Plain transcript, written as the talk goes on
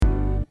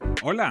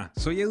Hola,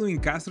 soy Edwin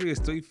Castro y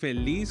estoy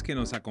feliz que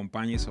nos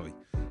acompañes hoy.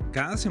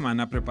 Cada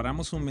semana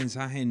preparamos un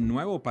mensaje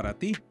nuevo para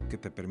ti que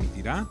te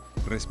permitirá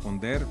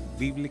responder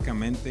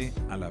bíblicamente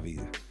a la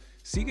vida.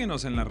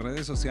 Síguenos en las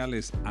redes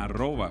sociales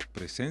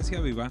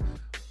 @presenciaviva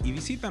y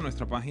visita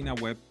nuestra página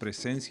web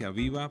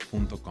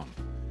presenciaviva.com.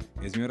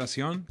 Es mi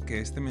oración que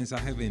este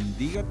mensaje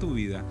bendiga tu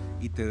vida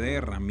y te dé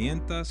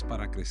herramientas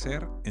para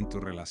crecer en tu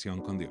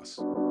relación con Dios.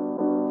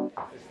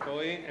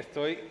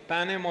 Estoy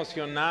tan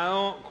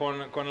emocionado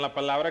con la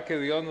palabra que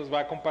Dios nos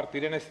va a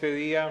compartir en este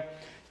día.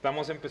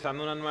 Estamos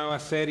empezando una nueva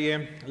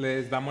serie.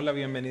 Les damos la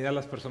bienvenida a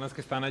las personas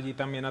que están allí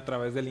también a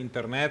través del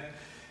internet.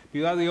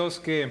 Pido a Dios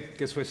que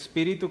su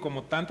espíritu,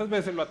 como tantas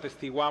veces lo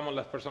atestiguamos,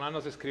 las personas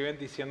nos escriben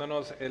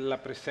diciéndonos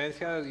la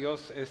presencia de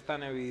Dios es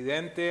tan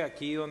evidente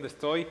aquí donde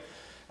estoy,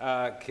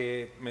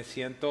 que me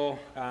siento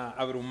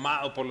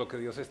abrumado por lo que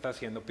Dios está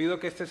haciendo. Pido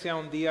que este sea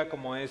un día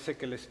como ese,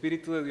 que el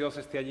Espíritu de Dios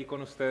esté allí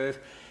con ustedes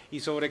y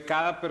sobre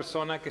cada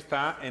persona que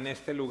está en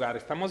este lugar.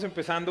 Estamos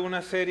empezando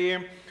una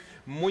serie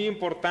muy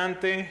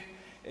importante.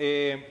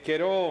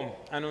 Quiero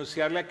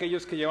anunciarle a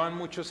aquellos que llevan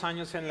muchos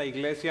años en la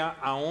iglesia,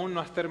 aún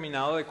no has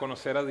terminado de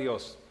conocer a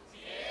Dios.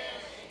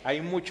 Hay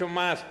mucho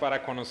más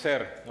para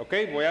conocer, ¿ok?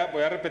 Voy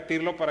a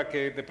repetirlo para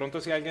que de pronto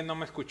si alguien no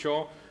me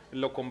escuchó,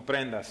 lo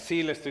comprenda.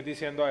 Sí, le estoy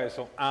diciendo a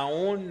eso.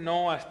 Aún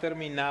no has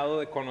terminado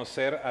de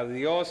conocer a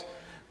Dios.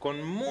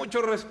 Con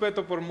mucho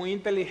respeto, por muy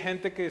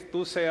inteligente que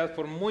tú seas,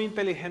 por muy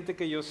inteligente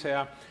que yo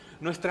sea,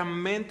 nuestra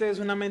mente es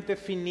una mente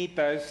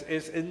finita,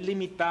 es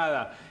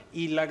limitada,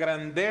 y la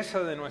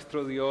grandeza de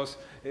nuestro Dios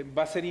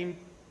va a ser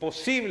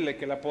imposible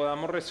que la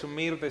podamos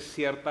resumir de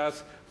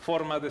ciertas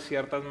formas, de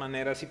ciertas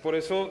maneras, y por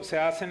eso se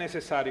hace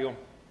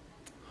necesario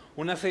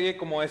una serie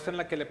como esta en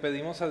la que le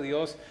pedimos a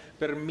Dios: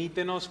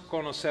 permítenos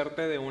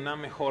conocerte de una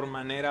mejor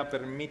manera,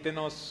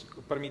 permítenos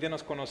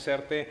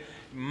conocerte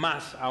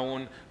más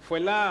aún. Fue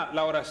la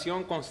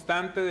oración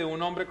constante de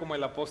un hombre como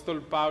el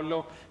apóstol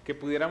Pablo, que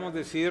pudiéramos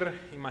decir,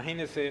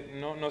 imagínense,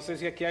 no sé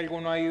si aquí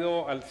alguno ha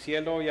ido al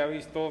cielo y ha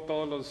visto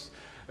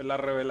las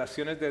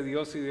revelaciones de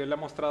Dios y Dios le ha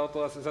mostrado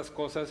todas esas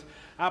cosas.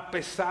 A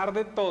pesar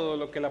de todo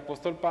lo que el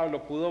apóstol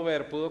Pablo pudo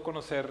ver, pudo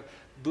conocer,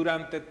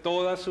 durante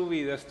toda su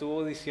vida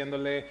estuvo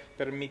diciéndole: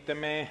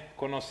 permíteme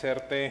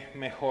conocerte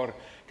mejor.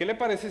 ¿Qué le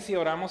parece si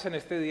oramos en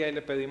este día y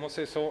le pedimos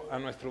eso a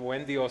nuestro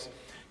buen Dios,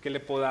 que le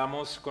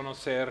podamos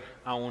conocer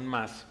aún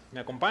más?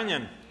 ¿Me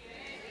acompañan?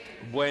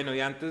 Bueno,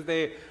 y antes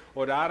de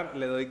orar,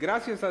 le doy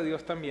gracias a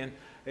Dios también.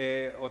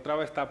 Otra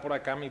vez está por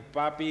acá mi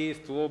papi,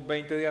 estuvo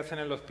 20 días en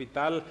el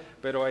hospital,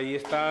 pero ahí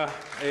está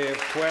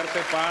fuerte,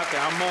 pa, te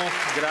amo,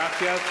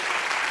 gracias.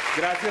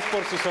 Gracias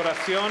por sus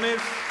oraciones.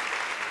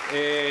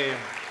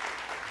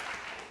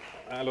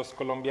 A los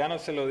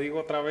colombianos se lo digo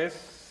otra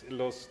vez,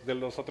 los de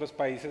los otros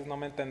países no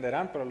me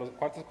entenderán, pero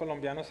 ¿cuántos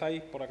colombianos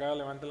hay? Por acá,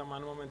 levante la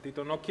mano un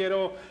momentito. No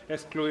quiero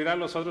excluir a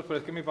los otros, pero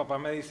es que mi papá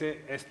me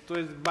dice, esto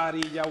es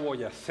varilla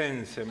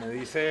boyacense, me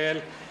dice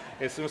él.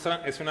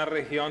 Es una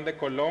región de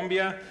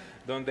Colombia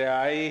donde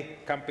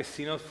hay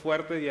campesinos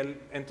fuertes, y él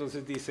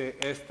entonces dice,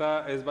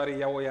 esta es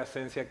varilla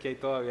boyacense, aquí hay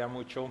todavía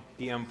mucho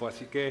tiempo,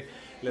 así que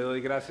le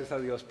doy gracias a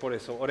Dios por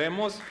eso.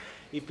 Oremos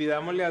y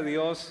pidámosle a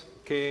Dios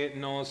que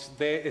nos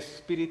dé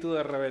espíritu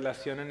de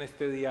revelación en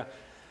este día.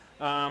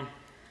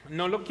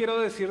 No lo quiero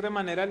decir de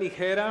manera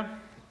ligera,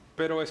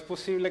 pero es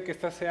posible que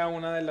esta sea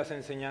una de las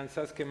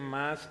enseñanzas que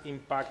más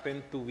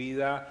impacten tu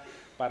vida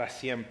para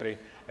siempre.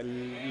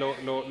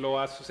 Lo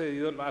ha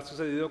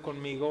sucedido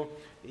conmigo,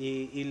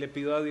 y le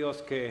pido a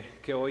Dios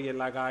que hoy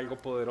Él haga algo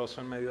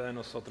poderoso en medio de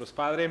nosotros.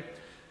 Padre,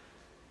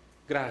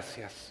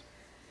 gracias.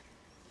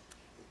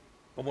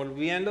 Como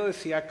bien lo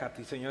decía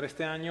Katy, Señor,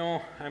 este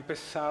año ha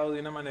empezado de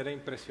una manera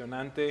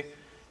impresionante.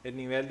 El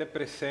nivel de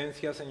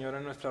presencia, Señor,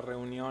 en nuestras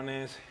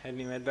reuniones, el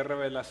nivel de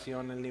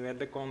revelación, el nivel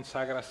de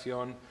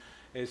consagración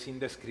es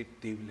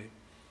indescriptible.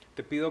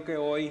 Te pido que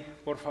hoy,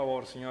 por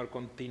favor, Señor,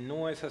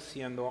 continúes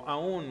haciendo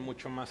aún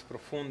mucho más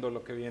profundo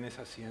lo que vienes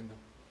haciendo.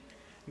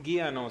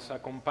 Guíanos,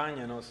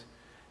 acompáñanos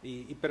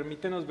y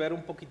permítenos ver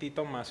un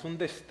poquitito más, un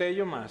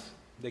destello más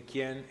de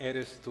quién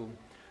eres tú.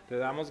 Te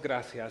damos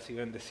gracias y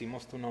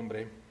bendecimos tu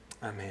nombre.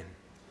 Amén.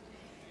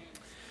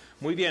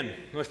 Muy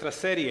bien, nuestra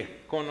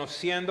serie,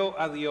 Conociendo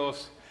a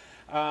Dios.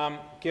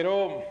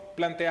 Quiero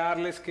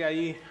plantearles que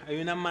hay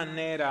una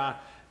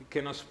manera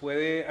que nos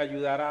puede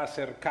ayudar a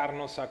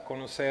acercarnos a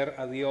conocer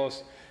a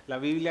Dios. La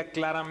Biblia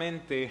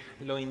claramente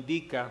lo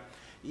indica.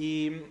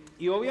 Y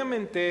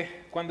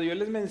obviamente, cuando yo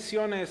les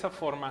mencione esa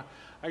forma,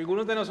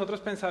 algunos de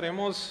nosotros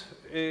pensaremos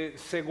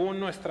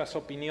según nuestras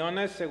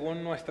opiniones,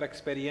 según nuestra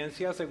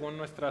experiencia, según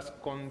nuestras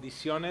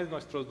condiciones,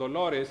 nuestros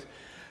dolores.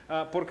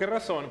 ¿Por qué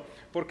razón?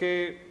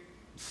 Porque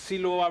si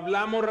lo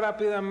hablamos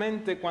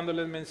rápidamente, cuando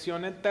les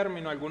mencione el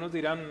término, algunos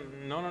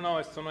dirán, no,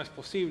 esto no es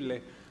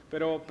posible.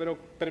 Pero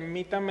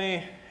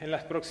permítame en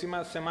las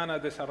próximas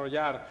semanas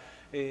desarrollar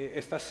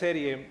esta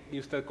serie y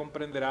usted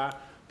comprenderá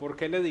por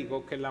qué le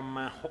digo que la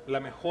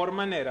mejor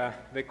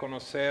manera de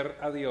conocer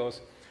a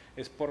Dios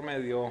es por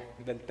medio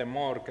del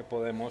temor que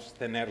podemos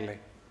tenerle.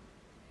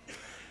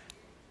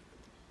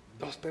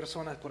 2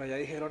 personas por allá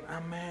dijeron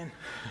amén.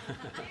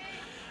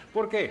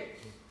 ¿Por qué?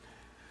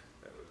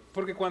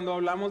 Porque cuando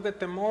hablamos de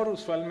temor,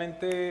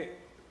 usualmente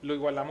lo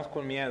igualamos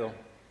con miedo.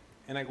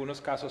 En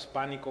algunos casos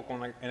pánico,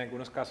 en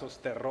algunos casos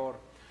terror.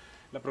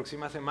 La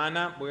próxima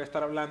semana voy a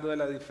estar hablando de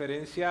la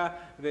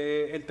diferencia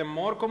del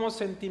temor como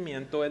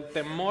sentimiento, el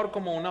temor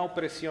como una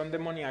opresión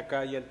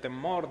demoníaca y el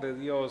temor de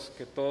Dios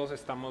que todos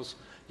estamos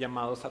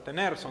llamados a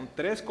tener. Son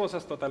 3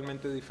 cosas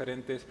totalmente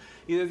diferentes.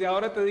 Y desde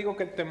ahora te digo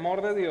que el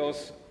temor de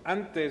Dios,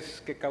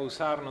 antes que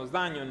causarnos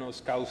daño,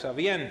 nos causa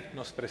bien,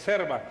 nos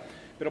preserva.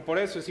 Pero por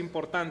eso es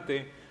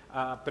importante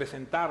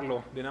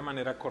presentarlo de una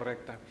manera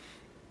correcta.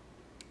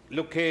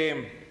 Lo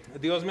que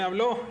Dios me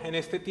habló en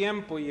este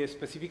tiempo y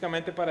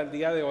específicamente para el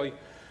día de hoy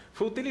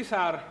fue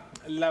utilizar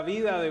la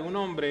vida de un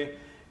hombre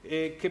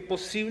que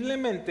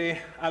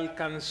posiblemente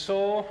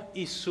alcanzó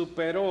y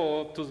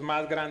superó tus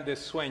más grandes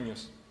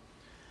sueños.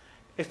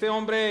 Este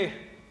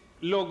hombre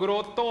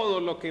logró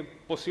todo lo que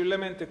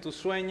posiblemente tú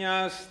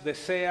sueñas,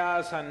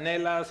 deseas,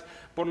 anhelas,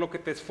 por lo que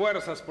te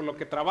esfuerzas, por lo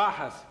que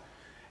trabajas.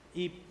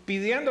 Y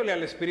pidiéndole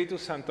al Espíritu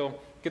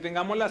Santo que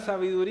tengamos la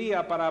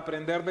sabiduría para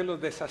aprender de los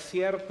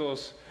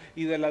desaciertos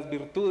y de las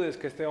virtudes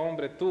que este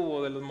hombre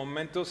tuvo, de los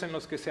momentos en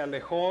los que se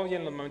alejó y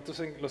en los momentos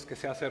en los que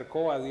se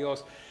acercó a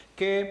Dios.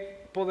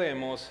 ¿Qué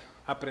podemos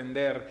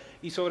aprender?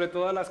 Y sobre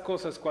todas las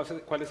cosas,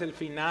 ¿cuál es el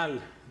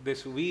final de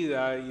su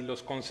vida y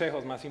los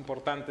consejos más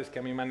importantes que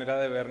a mi manera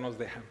de ver nos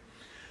dejan?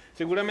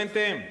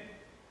 Seguramente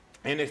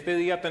en este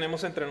día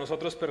tenemos entre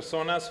nosotros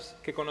personas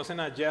que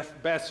conocen a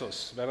Jeff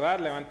Bezos, ¿verdad?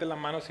 Levante la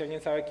mano si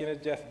alguien sabe quién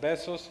es Jeff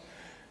Bezos.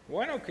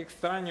 Bueno, qué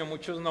extraño,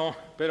 muchos no,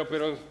 pero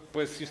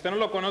pues si usted no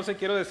lo conoce,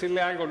 quiero decirle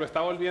algo, lo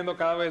está volviendo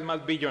cada vez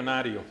más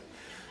billonario.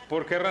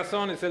 ¿Por qué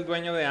razón? Es el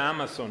dueño de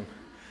Amazon.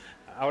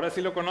 ¿Ahora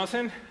sí lo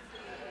conocen?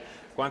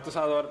 ¿Cuántos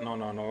adoran?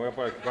 No voy a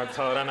poner cuántos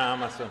adoran a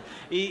Amazon.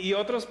 Y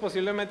otros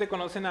posiblemente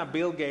conocen a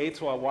Bill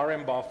Gates o a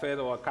Warren Buffett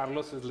o a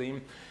Carlos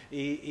Slim.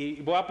 Y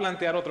voy a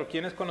plantear otro.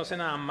 ¿Quiénes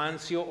conocen a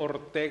Amancio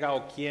Ortega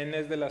o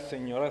quiénes de las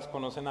señoras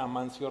conocen a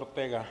Amancio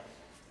Ortega?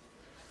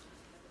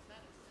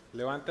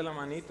 Levante la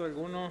manito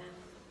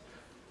alguno.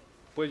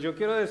 Pues yo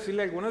quiero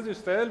decirle, algunos de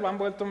ustedes lo han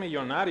vuelto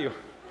millonario.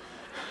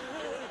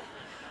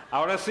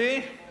 Ahora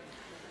sí,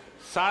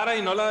 Sara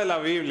y no la de la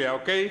Biblia,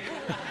 ¿ok?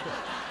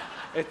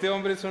 Este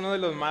hombre es uno de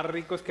los más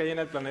ricos que hay en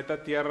el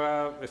planeta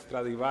Tierra.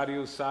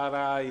 Stradivarius,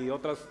 Sara y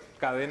otras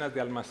cadenas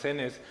de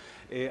almacenes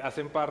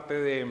hacen parte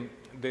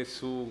de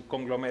su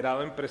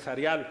conglomerado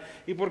empresarial.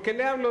 ¿Y por qué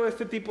le hablo de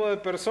este tipo de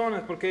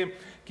personas? Porque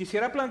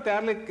quisiera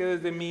plantearle que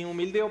desde mi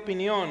humilde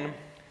opinión,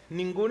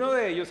 ninguno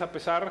de ellos, a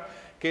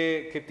pesar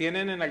que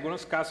tienen en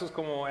algunos casos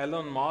como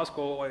Elon Musk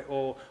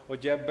o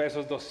Jeff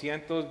Bezos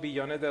 200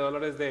 billones de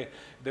dólares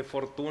de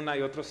fortuna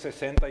y otros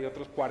 60 y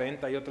otros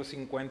 40 y otros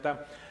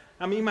 50,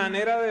 a mi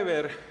manera de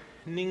ver,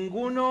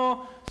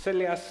 ninguno se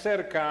le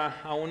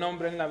acerca a un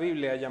hombre en la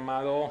Biblia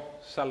llamado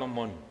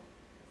Salomón.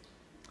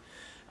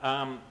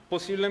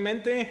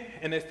 Posiblemente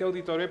en este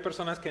auditorio hay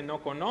personas que no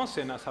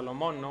conocen a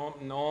Salomón,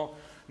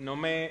 no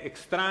me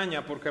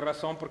extraña. ¿Por qué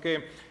razón?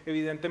 Porque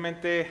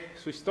evidentemente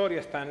su historia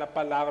está en la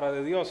palabra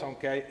de Dios,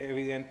 aunque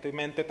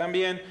evidentemente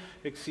también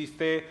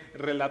existe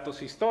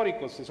relatos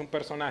históricos, es un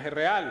personaje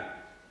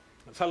real.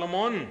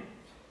 Salomón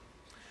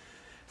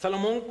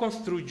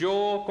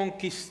construyó,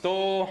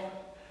 conquistó,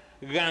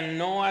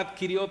 ganó,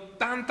 adquirió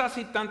tantas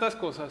y tantas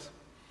cosas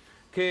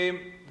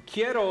que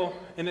quiero,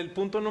 en el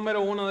punto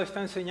número 1 de esta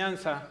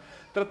enseñanza,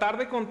 tratar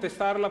de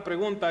contestar la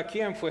pregunta: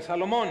 ¿quién fue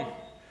Salomón?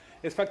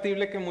 Es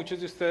factible que muchos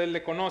de ustedes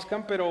le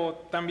conozcan,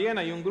 pero también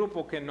hay un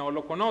grupo que no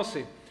lo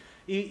conoce.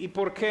 ¿Y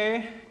por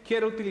qué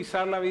quiero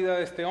utilizar la vida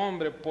de este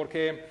hombre?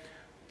 Porque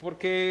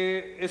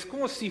es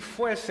como si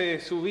fuese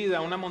su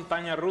vida una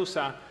montaña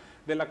rusa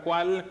de la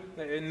cual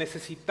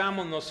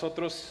necesitamos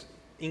nosotros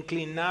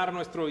inclinar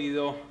nuestro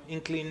oído,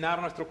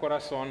 inclinar nuestro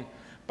corazón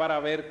para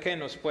ver qué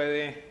nos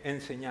puede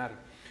enseñar.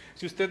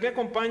 Si usted me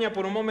acompaña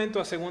por un momento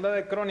a 2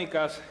 de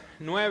Crónicas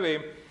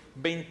 9,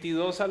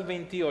 22 al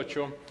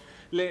 28,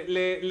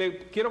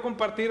 le quiero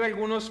compartir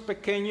algunos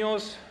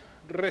pequeños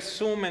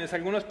resúmenes,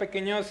 algunas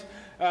pequeñas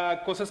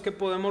cosas que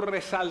podemos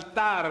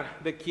resaltar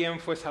de quién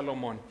fue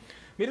Salomón.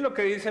 Mire lo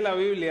que dice la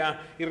Biblia,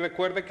 y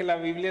recuerde que la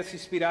Biblia es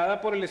inspirada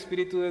por el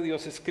Espíritu de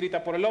Dios,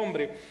 escrita por el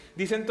hombre.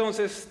 Dice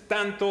entonces: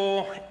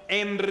 tanto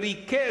en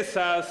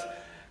riquezas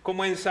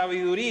como en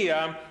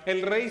sabiduría,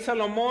 el rey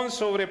Salomón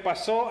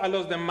sobrepasó a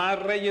los demás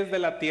reyes de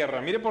la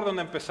tierra. Mire por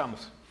dónde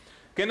empezamos.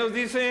 ¿Qué nos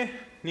dice?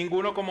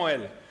 Ninguno como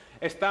él.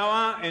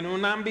 Estaba en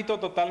un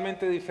ámbito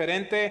totalmente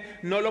diferente,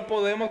 no lo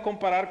podemos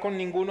comparar con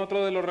ningún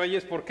otro de los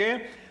reyes. ¿Por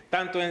qué?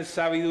 Tanto en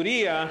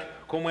sabiduría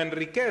como en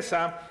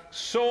riqueza,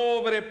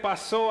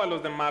 sobrepasó a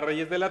los demás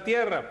reyes de la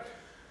tierra.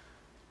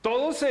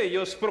 Todos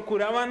ellos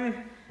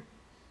procuraban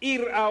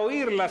ir a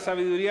oír la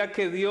sabiduría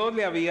que Dios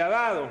le había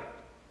dado.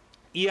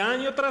 Y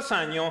año tras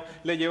año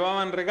le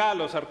llevaban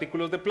regalos,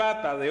 artículos de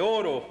plata, de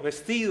oro,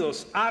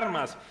 vestidos,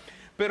 armas,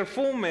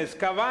 perfumes,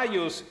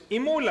 caballos y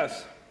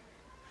mulas.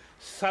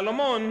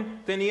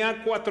 Salomón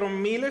tenía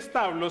 4,000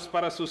 establos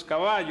para sus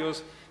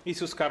caballos y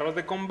sus carros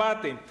de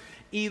combate,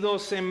 y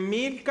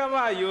 12,000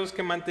 caballos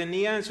que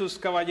mantenía en sus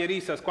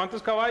caballerizas.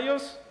 ¿Cuántos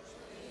caballos?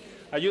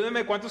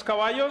 Ayúdeme, ¿cuántos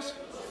caballos?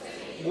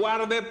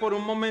 Guarde por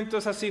un momento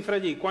esa cifra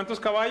allí. ¿Cuántos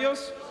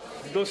caballos?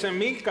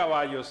 12,000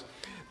 caballos.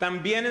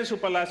 También en su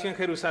palacio en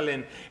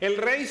Jerusalén. El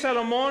rey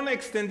Salomón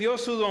extendió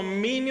su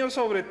dominio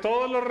sobre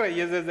todos los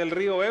reyes, desde el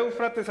río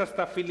Éufrates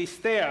hasta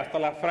Filistea, hasta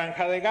la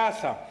franja de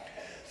Gaza.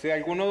 Si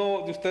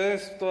alguno de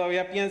ustedes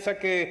todavía piensa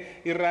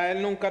que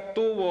Israel nunca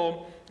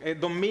tuvo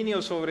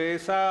dominio sobre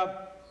ese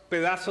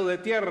pedazo de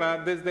tierra,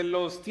 desde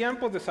los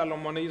tiempos de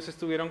Salomón ellos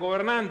estuvieron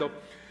gobernando.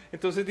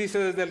 Entonces dice,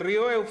 desde el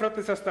río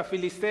Éufrates hasta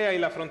Filistea y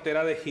la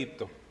frontera de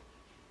Egipto.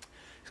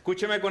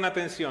 Escúcheme con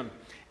atención.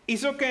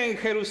 Hizo que en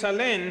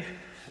Jerusalén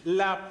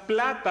la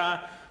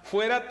plata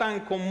fuera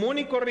tan común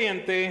y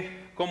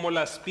corriente como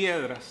las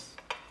piedras.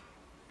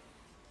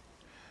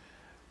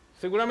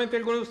 Seguramente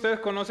algunos de ustedes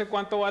conocen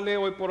cuánto vale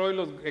hoy por hoy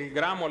el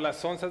gramo,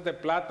 las onzas de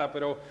plata,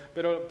 pero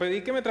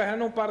pedí que me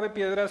trajeran un par de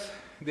piedras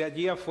de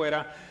allí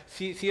afuera.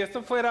 Si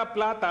esto fuera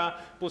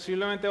plata,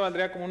 posiblemente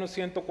valdría como unos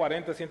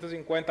 140,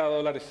 150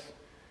 dólares.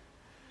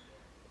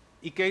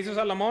 ¿Y qué hizo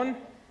Salomón?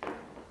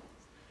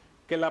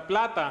 Que la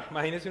plata,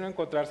 imagínense uno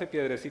encontrarse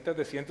piedrecitas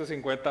de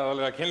 150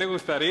 dólares, ¿a quién le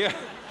gustaría?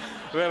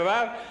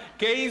 ¿Verdad?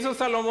 ¿Qué hizo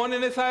Salomón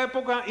en esa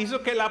época?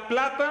 Hizo que la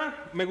plata,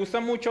 me gusta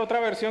mucho otra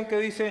versión que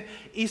dice,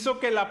 hizo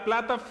que la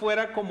plata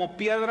fuera como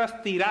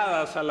piedras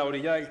tiradas a la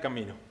orilla del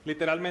camino,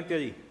 literalmente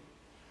allí.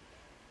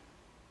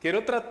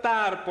 Quiero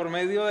tratar por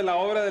medio de la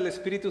obra del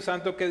Espíritu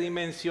Santo que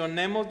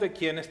dimensionemos de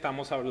quién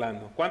estamos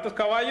hablando. ¿Cuántos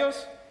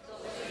caballos?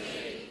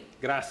 12,000.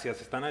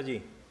 Gracias, están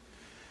allí.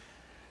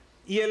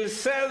 Y el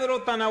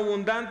cedro tan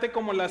abundante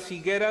como las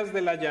higueras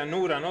de la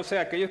llanura, no sé,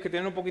 aquellos que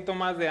tienen un poquito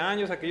más de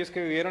años, aquellos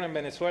que vivieron en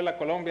Venezuela,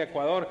 Colombia,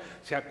 Ecuador,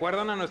 ¿se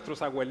acuerdan a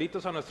nuestros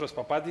abuelitos, a nuestros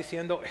papás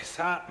diciendo,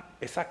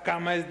 esa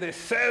cama es de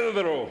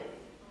cedro?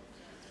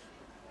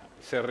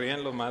 Se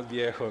ríen los más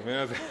viejos,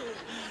 mira,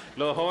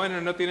 los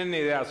jóvenes no tienen ni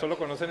idea, solo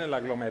conocen el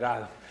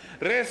aglomerado.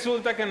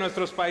 Resulta que en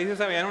nuestros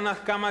países habían unas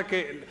camas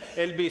que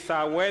el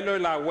bisabuelo,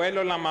 el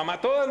abuelo, la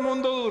mamá, todo el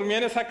mundo dormía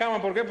en esa cama,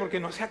 ¿por qué?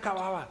 Porque no se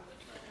acababa.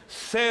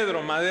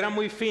 Cedro, madera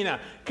muy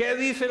fina. ¿Qué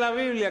dice la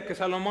Biblia? Que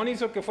Salomón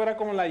hizo que fuera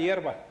como la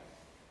hierba.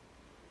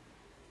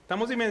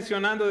 Estamos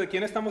dimensionando de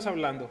quién estamos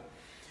hablando.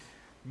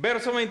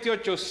 Verso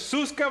 28.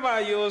 Sus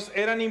caballos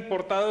eran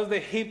importados de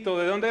Egipto.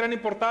 ¿De dónde eran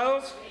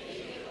importados?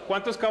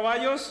 ¿Cuántos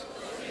caballos?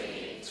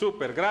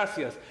 Súper,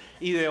 gracias.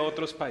 Y de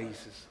otros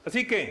países.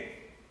 Así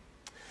que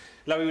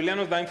la Biblia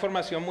nos da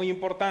información muy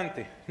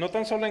importante. No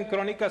tan solo en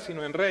Crónicas,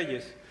 sino en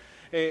Reyes.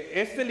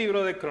 Este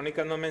libro de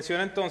Crónicas nos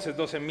menciona entonces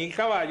 12,000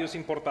 caballos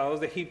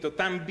importados de Egipto.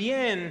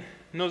 También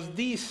nos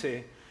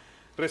dice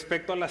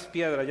respecto a las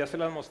piedras, ya se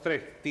las mostré,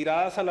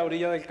 tiradas a la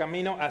orilla del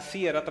camino,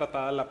 así era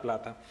tratada la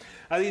plata.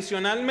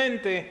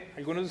 Adicionalmente,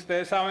 algunos de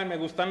ustedes saben, me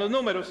gustan los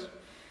números.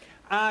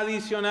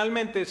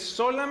 Adicionalmente,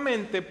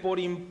 solamente por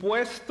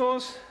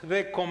impuestos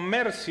de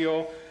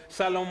comercio,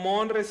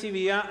 Salomón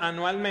recibía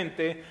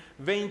anualmente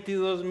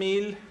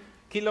 22,000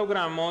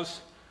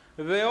 kilogramos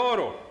de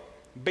oro.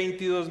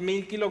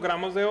 22,000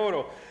 kilogramos de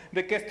oro.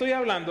 ¿De qué estoy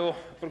hablando?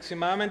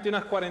 Aproximadamente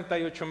unas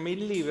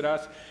 48,000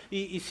 libras.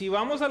 Y si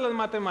vamos a las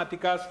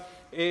matemáticas,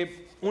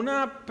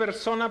 una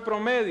persona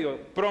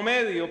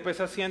promedio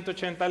pesa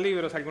 180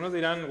 libras. Algunos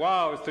dirán,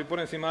 wow, estoy por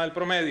encima del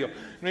promedio.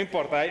 No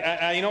importa,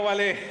 ahí no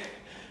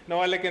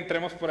vale que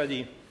entremos por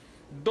allí.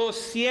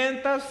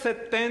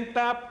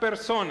 270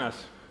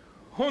 personas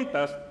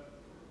juntas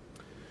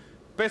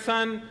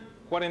pesan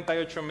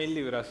 48,000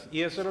 libras.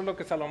 Y eso era lo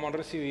que Salomón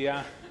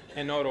recibía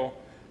en oro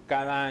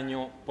cada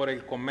año por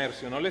el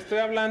comercio. No le estoy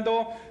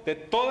hablando de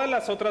todas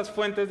las otras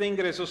fuentes de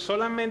ingresos,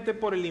 solamente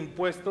por el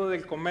impuesto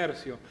del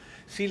comercio.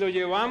 Si lo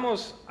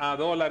llevamos a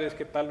dólares,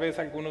 que tal vez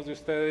a algunos de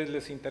ustedes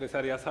les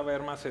interesaría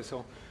saber más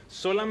eso,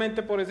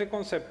 solamente por ese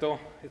concepto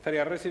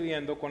estaría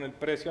recibiendo con el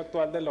precio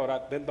actual del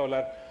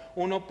dólar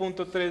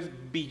 1.3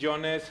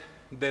 billones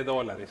de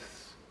dólares.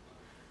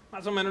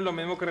 Más o menos lo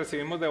mismo que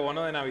recibimos de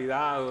bono de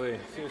Navidad o de...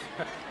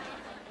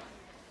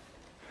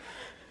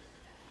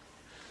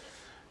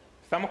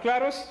 ¿Estamos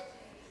claros?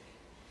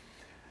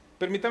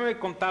 Permítame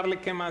contarle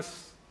qué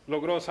más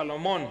logró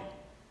Salomón.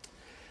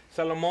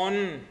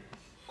 Salomón,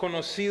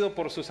 conocido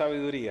por su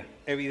sabiduría,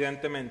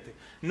 evidentemente.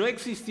 No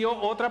existió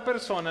otra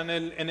persona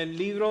en el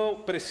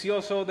libro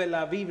precioso de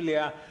la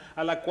Biblia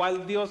a la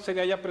cual Dios se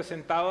le haya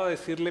presentado a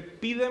decirle,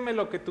 pídeme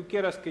lo que tú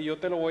quieras que yo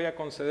te lo voy a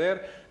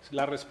conceder.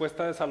 La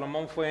respuesta de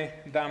Salomón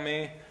fue,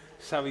 dame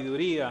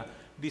sabiduría.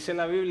 Dice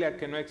la Biblia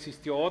que no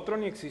existió otro,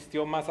 ni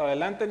existió más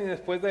adelante, ni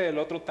después de él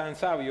otro tan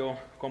sabio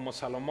como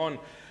Salomón.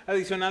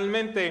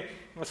 Adicionalmente,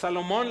 a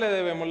Salomón le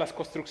debemos las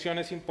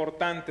construcciones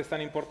importantes,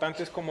 tan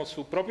importantes como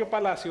su propio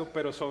palacio,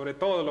 pero sobre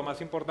todo, lo más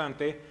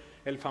importante,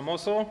 el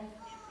famoso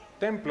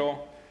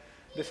templo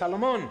de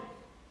Salomón.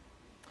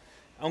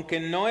 Aunque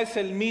no es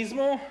el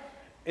mismo,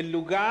 el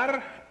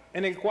lugar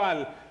en el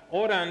cual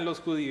oran los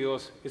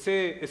judíos,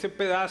 ese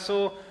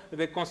pedazo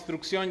de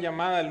construcción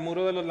llamada el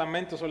Muro de los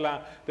Lamentos o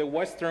the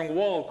Western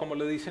Wall, como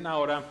le dicen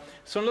ahora,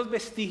 son los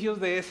vestigios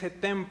de ese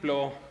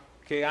templo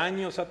que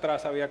años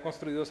atrás había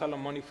construido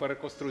Salomón y fue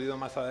reconstruido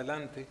más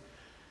adelante.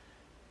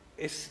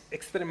 Es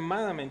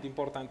extremadamente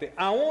importante.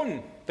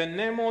 Aún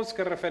tenemos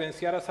que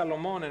referenciar a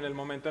Salomón en el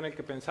momento en el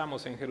que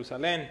pensamos en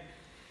Jerusalén.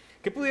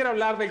 ¿Qué pudiera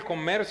hablar del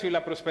comercio y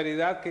la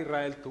prosperidad que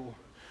Israel tuvo?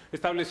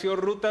 Estableció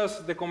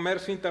rutas de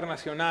comercio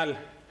internacional.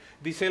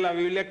 Dice la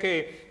Biblia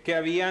que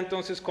había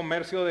entonces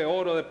comercio de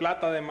oro, de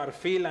plata, de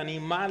marfil,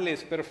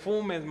 animales,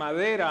 perfumes,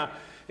 madera,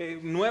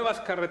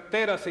 nuevas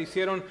carreteras se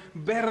hicieron.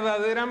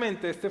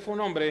 Verdaderamente este fue un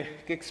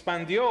hombre que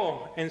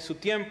expandió en su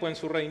tiempo, en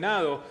su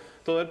reinado,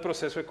 todo el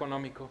proceso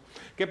económico.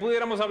 ¿Qué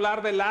pudiéramos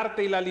hablar del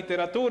arte y la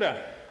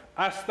literatura?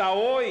 Hasta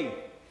hoy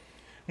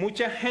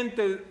mucha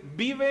gente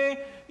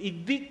vive y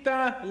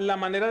dicta la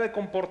manera de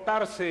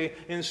comportarse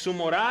en su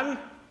moral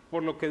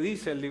por lo que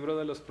dice el libro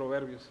de los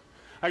Proverbios.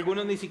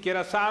 Algunos ni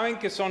siquiera saben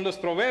qué son los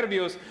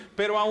proverbios,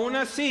 pero aún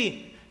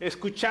así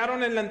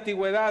escucharon en la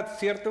antigüedad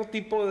cierto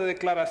tipo de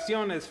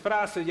declaraciones,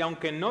 frases, y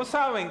aunque no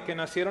saben que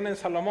nacieron en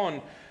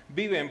Salomón,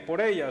 viven por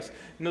ellas.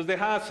 Nos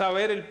deja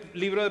saber el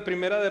libro de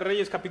Primera de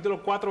Reyes,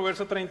 capítulo 4,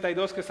 verso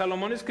 32, que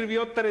Salomón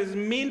escribió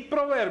 3,000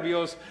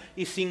 proverbios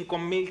y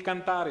 5,000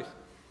 cantares.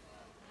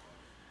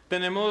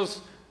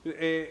 Tenemos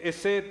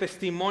ese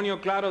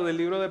testimonio claro del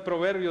libro de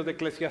Proverbios, de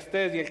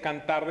Eclesiastés y el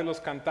cantar de los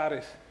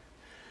cantares.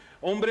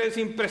 Hombres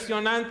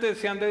impresionantes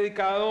se han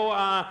dedicado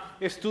a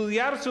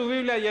estudiar su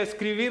Biblia y a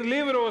escribir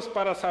libros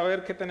para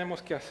saber qué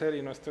tenemos que hacer.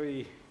 Y no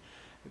estoy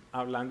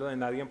hablando de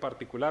nadie en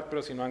particular,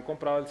 pero si no han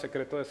comprado El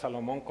secreto de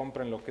Salomón,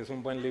 cómprenlo, que es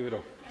un buen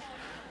libro.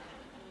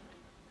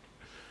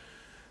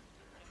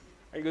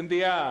 Algún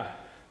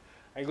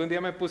día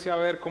me puse a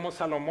ver cómo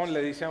Salomón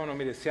le dice a uno,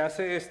 mire, si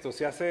hace esto,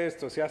 si hace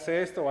esto, si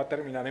hace esto, va a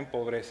terminar en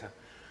pobreza.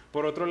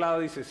 Por otro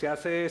lado dice, si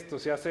hace esto,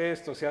 si hace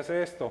esto, si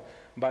hace esto,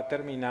 va a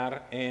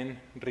terminar en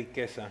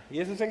riqueza. Y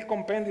ese es el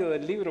compendio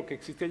del libro que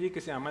existe allí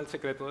que se llama El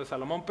secreto de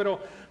Salomón.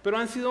 Pero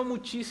han sido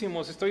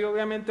muchísimos, estoy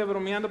obviamente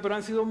bromeando, pero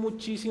han sido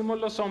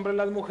muchísimos los hombres,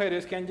 las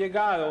mujeres que han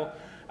llegado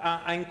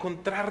a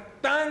encontrar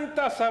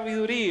tanta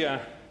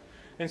sabiduría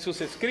en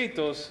sus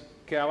escritos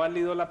que ha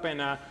valido la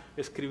pena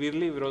escribir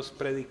libros,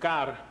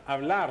 predicar,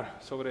 hablar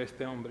sobre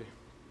este hombre.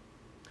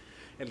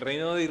 El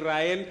reino de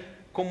Israel,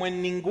 como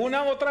en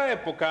ninguna otra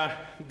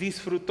época,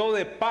 disfrutó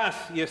de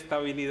paz y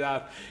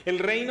estabilidad. El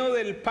reino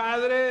del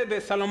padre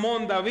de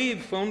Salomón, David,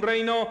 fue un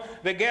reino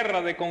de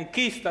guerra, de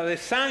conquista, de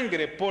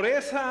sangre. Por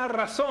esa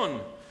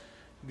razón,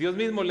 Dios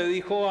mismo le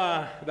dijo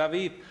a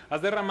David,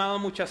 has derramado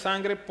mucha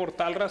sangre, por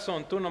tal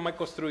razón tú no me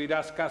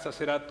construirás casa,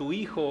 será tu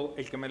hijo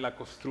el que me la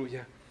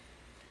construya.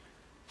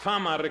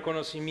 Fama,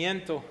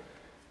 reconocimiento.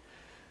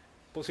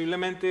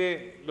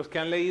 Posiblemente los que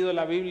han leído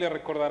la Biblia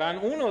recordarán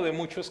uno de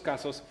muchos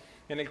casos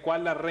en el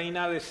cual la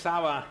reina de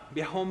Saba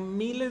viajó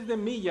miles de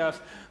millas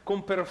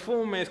con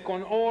perfumes,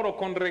 con oro,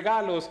 con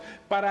regalos,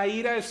 para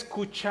ir a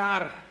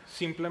escuchar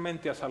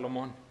simplemente a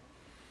Salomón.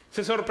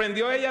 Se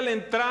sorprendió ella al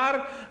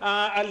entrar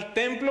al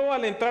templo,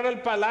 al entrar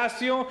al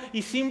palacio,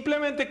 y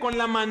simplemente con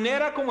la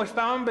manera como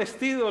estaban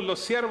vestidos los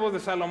siervos de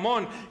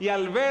Salomón, y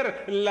al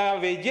ver la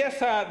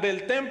belleza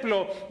del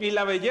templo y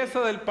la belleza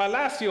del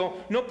palacio,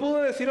 no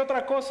pudo decir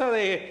otra cosa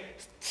de,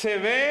 se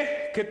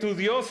ve que tu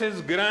Dios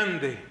es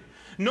grande.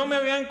 No me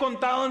habían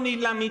contado ni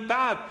la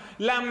mitad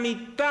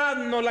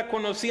no la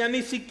conocía,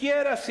 ni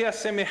siquiera se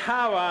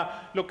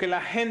asemejaba lo que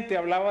la gente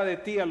hablaba de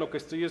ti a lo que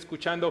estoy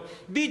escuchando.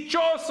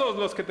 Dichosos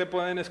los que te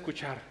pueden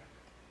escuchar.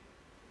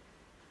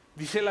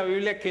 Dice la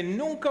Biblia que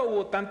nunca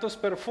hubo tantos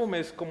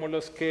perfumes como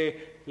los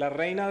que la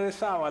reina de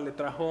Saba le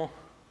trajo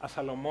a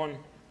Salomón.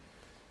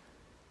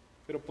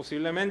 Pero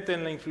posiblemente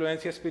en la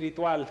influencia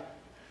espiritual,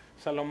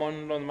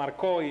 Salomón los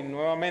marcó, y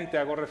nuevamente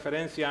hago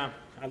referencia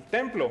al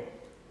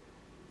templo.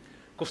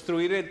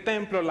 Construir el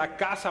templo, la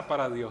casa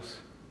para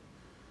Dios.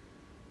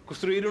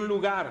 Construir un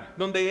lugar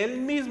donde Él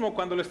mismo,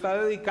 cuando lo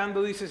está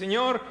dedicando, dice,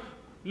 Señor,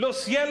 los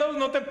cielos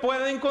no te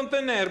pueden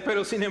contener,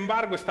 pero sin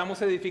embargo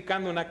estamos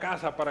edificando una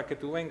casa para que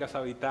tú vengas a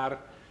habitar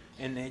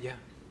en ella.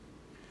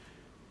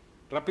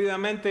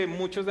 Rápidamente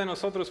muchos de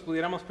nosotros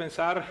pudiéramos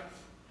pensar,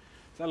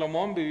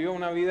 Salomón vivió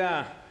una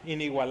vida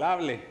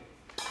inigualable.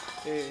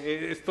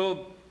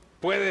 Esto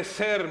puede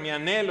ser mi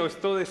anhelo,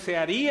 esto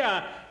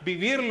desearía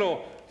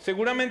vivirlo.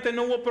 Seguramente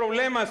no hubo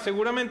problemas,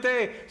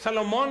 seguramente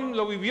Salomón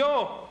lo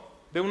vivió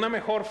de una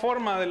mejor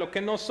forma de lo que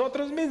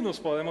nosotros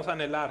mismos podemos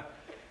anhelar.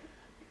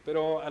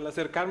 Pero al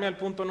acercarme al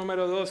punto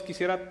número 2,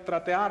 quisiera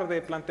tratar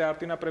de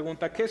plantearte una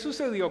pregunta. ¿Qué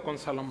sucedió con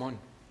Salomón?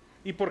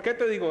 ¿Y por qué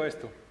te digo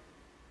esto?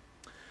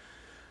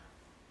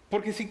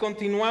 Porque si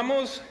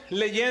continuamos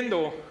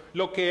leyendo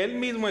lo que él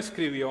mismo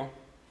escribió,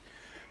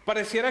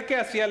 pareciera que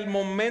hacia el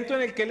momento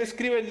en el que él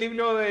escribe el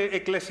libro de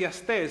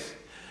Eclesiastés,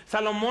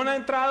 Salomón ha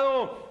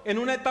entrado en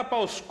una etapa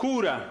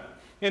oscura,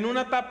 en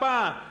una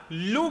etapa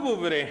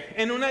lúgubre,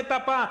 en una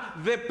etapa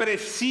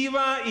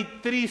depresiva y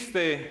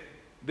triste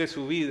de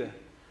su vida.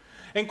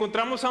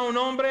 Encontramos a un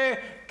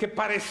hombre que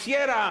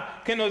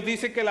pareciera que nos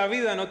dice que la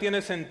vida no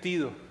tiene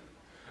sentido.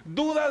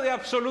 Duda de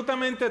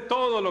absolutamente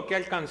todo lo que ha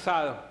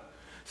alcanzado.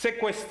 Se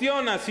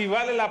cuestiona si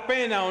vale la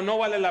pena o no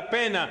vale la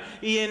pena.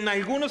 Y en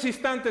algunos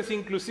instantes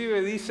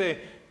inclusive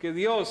dice que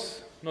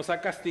Dios nos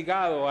ha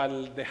castigado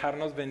al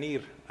dejarnos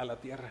venir a la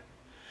tierra.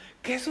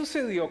 ¿Qué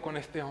sucedió con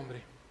este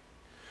hombre?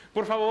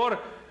 Por favor,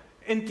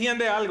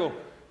 entiende algo.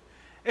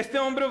 Este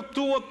hombre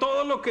obtuvo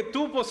todo lo que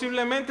tú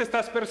posiblemente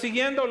estás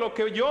persiguiendo, lo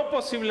que yo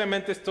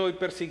posiblemente estoy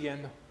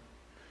persiguiendo.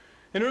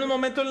 En unos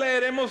momentos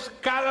leeremos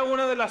cada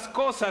una de las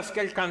cosas que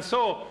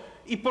alcanzó.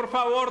 Y por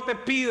favor te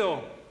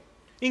pido,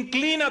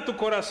 inclina tu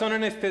corazón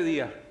en este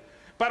día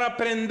para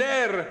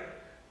aprender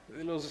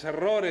de los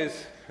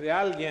errores de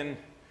alguien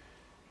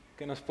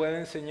que nos puede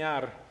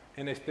enseñar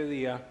en este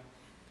día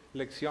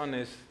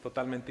lecciones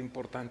totalmente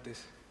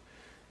importantes.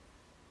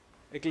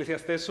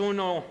 Eclesiastés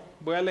 1,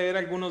 voy a leer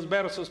algunos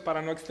versos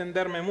para no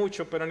extenderme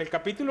mucho, pero en el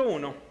capítulo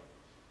 1,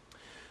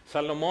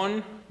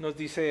 Salomón nos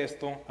dice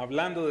esto,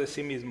 hablando de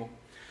sí mismo.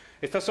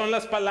 Estas son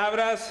las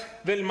palabras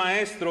del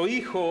maestro,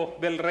 hijo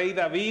del rey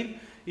David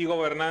y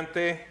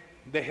gobernante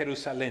de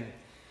Jerusalén.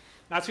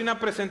 Hace una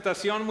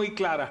presentación muy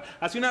clara,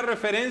 hace una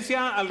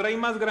referencia al rey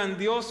más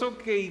grandioso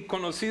y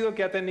conocido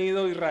que ha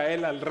tenido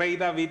Israel, al rey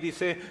David.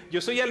 Dice,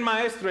 yo soy el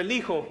maestro, el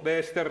hijo de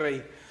este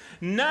rey.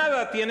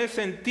 Nada tiene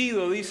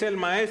sentido, dice el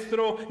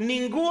maestro,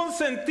 ningún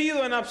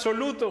sentido en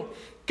absoluto.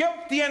 ¿Qué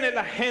obtiene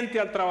la gente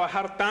al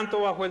trabajar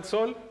tanto bajo el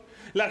sol?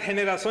 Las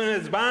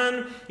generaciones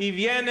van y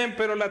vienen,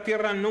 pero la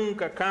tierra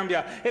nunca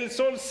cambia. El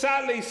sol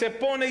sale y se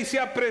pone y se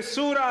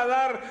apresura a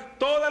dar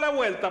toda la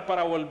vuelta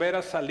para volver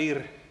a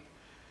salir.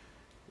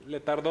 Le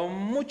tardó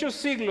muchos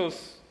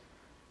siglos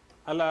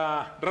a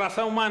la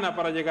raza humana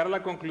para llegar a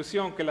la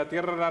conclusión que la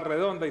tierra era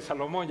redonda, y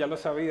Salomón ya lo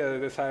sabía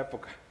desde esa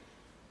época.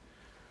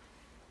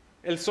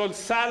 El sol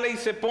sale y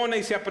se pone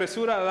y se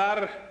apresura a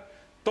dar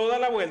toda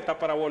la vuelta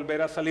para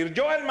volver a salir.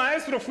 Yo, el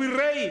maestro, fui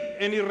rey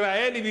en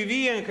Israel y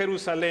viví en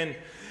Jerusalén.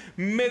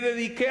 Me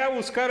dediqué a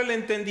buscar el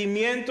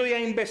entendimiento y a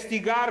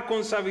investigar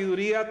con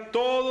sabiduría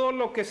todo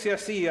lo que se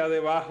hacía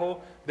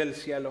debajo del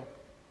cielo.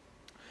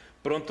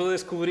 Pronto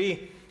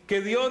descubrí que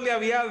Dios le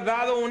había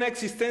dado una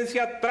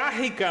existencia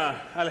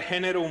trágica al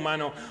género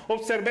humano.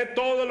 Observé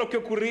todo lo que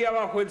ocurría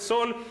bajo el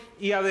sol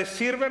y, a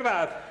decir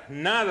verdad,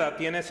 nada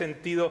tiene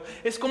sentido.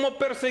 Es como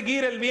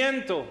perseguir el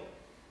viento.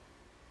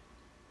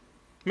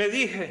 Me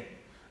dije,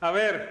 a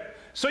ver,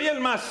 soy el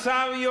más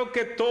sabio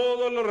que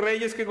todos los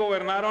reyes que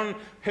gobernaron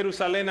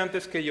Jerusalén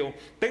antes que yo.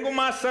 Tengo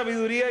más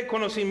sabiduría y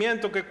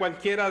conocimiento que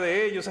cualquiera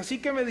de ellos,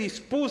 así que me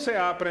dispuse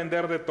a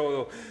aprender de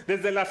todo,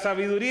 desde la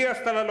sabiduría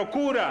hasta la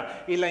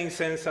locura y la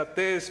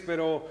insensatez,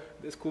 pero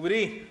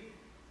descubrí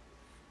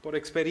por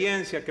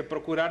experiencia que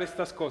procurar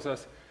estas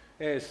cosas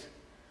es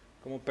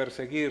como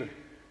perseguir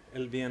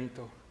el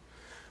viento.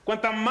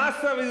 Cuanta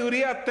más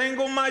sabiduría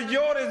tengo,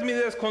 mayor es mi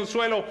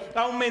desconsuelo.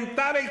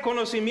 Aumentar el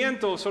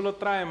conocimiento solo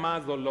trae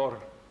más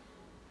dolor.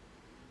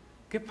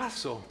 ¿Qué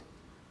pasó?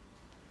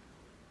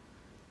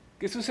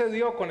 ¿Qué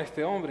sucedió con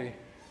este hombre?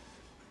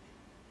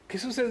 ¿Qué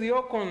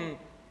sucedió con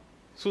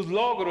sus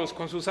logros,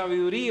 con su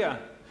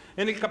sabiduría?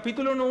 En el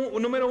capítulo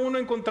número 1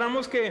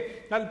 encontramos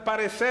que, al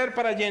parecer,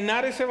 para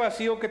llenar ese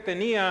vacío que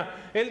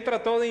tenía, él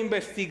trató de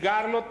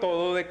investigarlo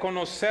todo, de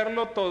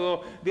conocerlo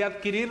todo, de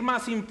adquirir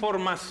más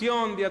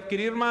información, de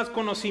adquirir más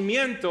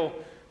conocimiento,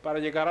 para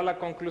llegar a la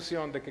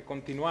conclusión de que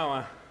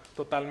continuaba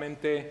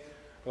totalmente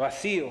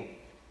vacío.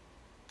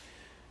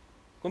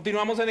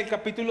 Continuamos en el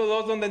capítulo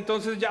 2, donde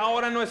entonces ya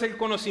ahora no es el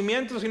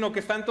conocimiento, sino que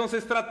está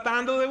entonces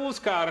tratando de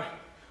buscar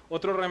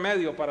otro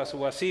remedio para su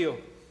vacío.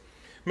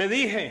 Me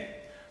dije,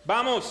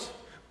 vamos,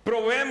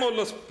 probemos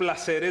los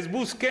placeres,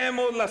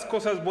 busquemos las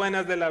cosas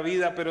buenas de la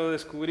vida, pero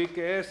descubrí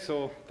que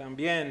eso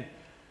también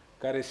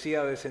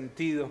carecía de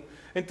sentido.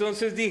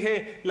 Entonces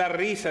dije, la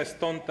risa es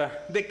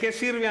tonta. ¿De qué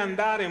sirve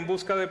andar en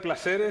busca de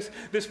placeres?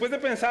 Después de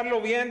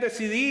pensarlo bien,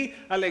 decidí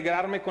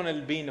alegrarme con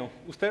el vino.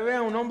 ¿Usted ve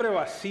a un hombre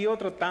vacío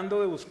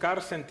tratando de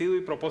buscar sentido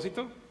y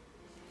propósito?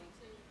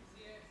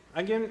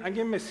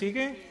 ¿Alguien me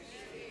sigue?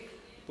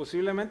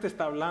 Posiblemente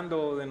está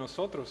hablando de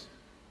nosotros.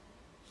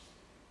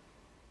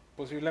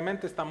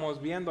 Posiblemente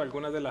estamos viendo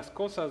algunas de las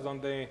cosas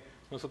donde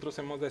nosotros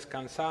hemos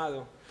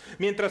descansado.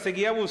 Mientras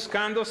seguía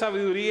buscando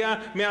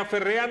sabiduría, me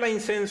aferré a la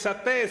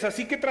insensatez,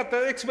 así que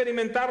traté de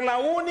experimentar la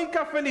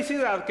única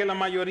felicidad que la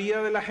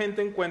mayoría de la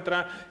gente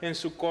encuentra en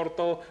su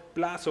corto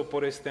plazo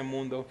por este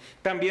mundo.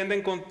 También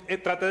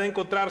traté de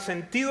encontrar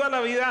sentido a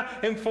la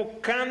vida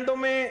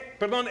edificándome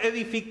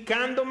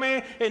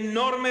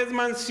enormes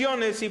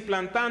mansiones y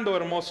plantando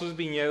hermosos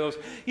viñedos.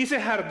 Hice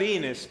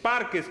jardines,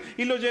 parques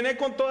y los llené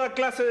con toda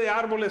clase de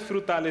árboles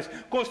frutales.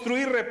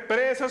 Construí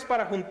represas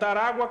para juntar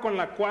agua con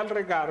la cual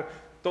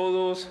regar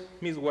todos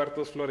mis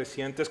huertos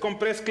florecientes.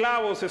 Compré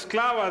esclavos,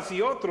 esclavas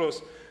y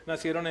otros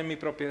nacieron en mi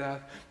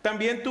propiedad.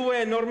 También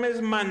tuve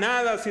enormes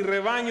manadas y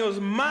rebaños,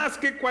 más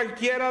que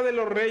cualquiera de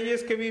los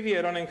reyes que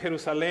vivieron en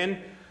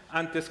Jerusalén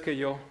antes que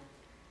yo.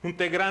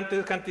 Junté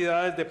grandes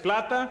cantidades de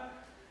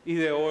plata y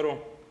de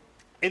oro,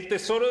 el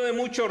tesoro de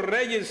muchos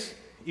reyes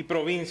y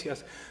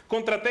provincias.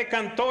 Contraté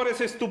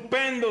cantores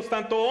estupendos,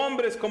 tanto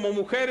hombres como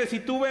mujeres, y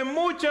tuve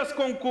muchas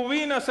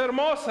concubinas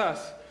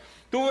hermosas.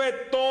 Tuve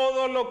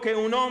todo lo que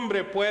un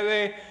hombre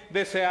puede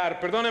desear.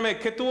 Perdóneme,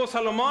 ¿qué tuvo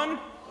Salomón?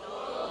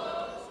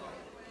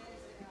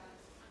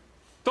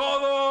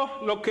 Todo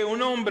todo lo que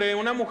un hombre,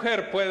 una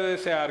mujer puede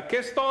desear. ¿Qué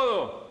es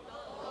todo?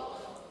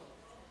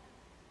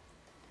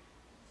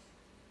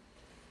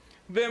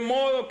 De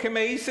modo que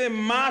me hice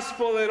más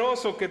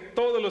poderoso que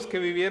todos los que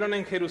vivieron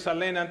en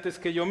Jerusalén antes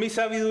que yo. Mi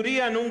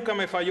sabiduría nunca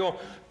me falló.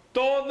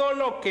 Todo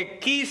lo que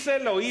quise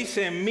lo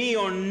hice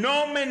mío.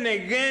 No me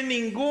negué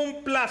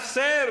ningún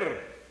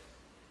placer.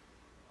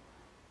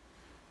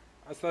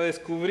 Hasta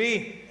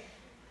descubrí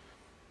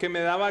que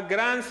me daba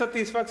gran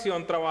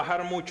satisfacción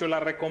trabajar mucho,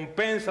 la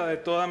recompensa de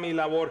toda mi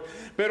labor.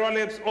 Pero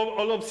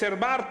al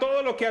observar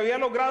todo lo que había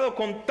logrado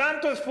con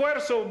tanto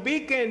esfuerzo,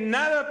 vi que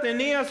nada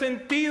tenía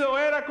sentido,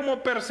 era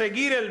como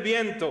perseguir el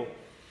viento.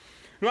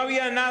 No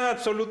había nada,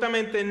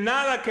 absolutamente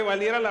nada que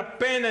valiera la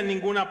pena en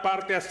ninguna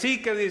parte.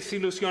 Así que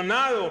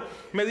desilusionado,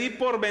 me di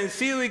por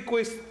vencido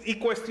y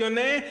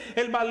cuestioné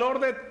el valor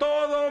de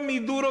todo mi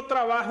duro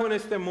trabajo en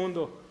este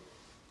mundo.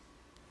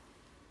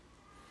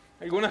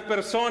 Algunas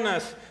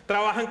personas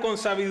trabajan con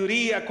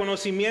sabiduría,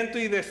 conocimiento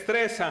y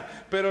destreza,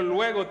 pero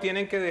luego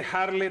tienen que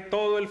dejarle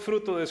todo el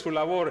fruto de su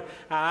labor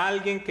a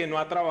alguien que no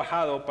ha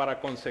trabajado para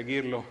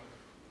conseguirlo.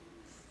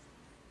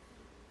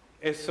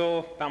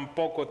 Eso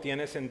tampoco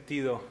tiene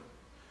sentido.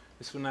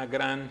 Es una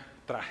gran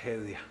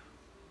tragedia.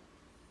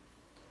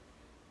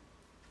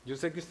 Yo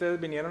sé que ustedes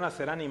vinieron a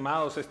ser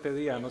animados este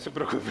día, no se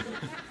preocupen.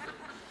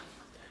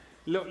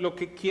 Lo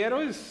que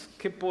quiero es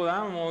que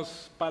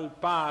podamos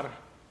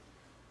palpar,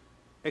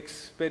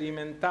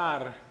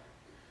 experimentar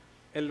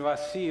el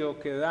vacío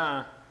que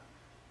da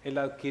el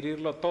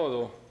adquirirlo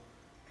todo,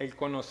 el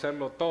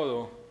conocerlo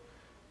todo,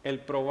 el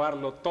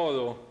probarlo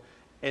todo,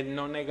 el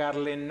no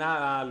negarle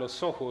nada a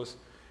los ojos,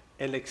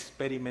 el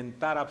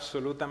experimentar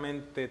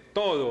absolutamente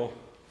todo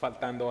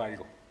faltando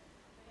algo.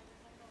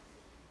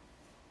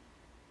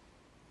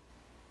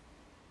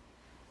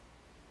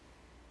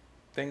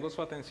 Tengo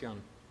su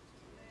atención.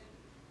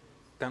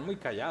 Están muy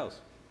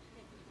callados.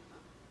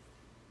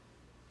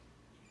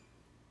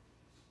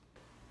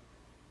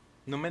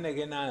 No me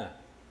negué nada.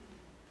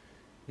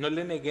 No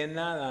le negué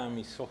nada a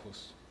mis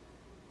ojos.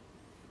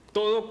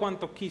 Todo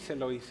cuanto quise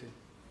lo hice.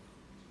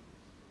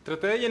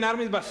 Traté de llenar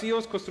mis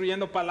vacíos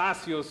construyendo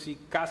palacios y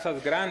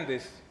casas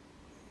grandes.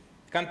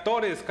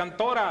 Cantores,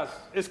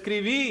 cantoras,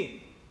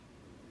 escribí.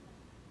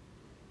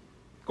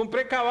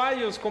 Compré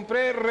caballos,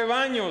 compré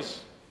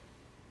rebaños.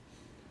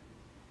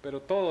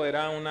 Pero todo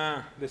era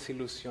una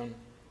desilusión.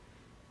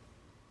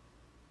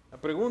 La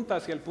pregunta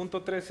hacia el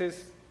punto 3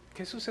 es,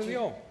 ¿qué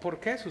sucedió? ¿Por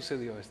qué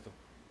sucedió esto?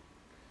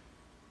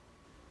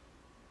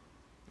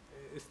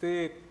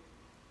 Este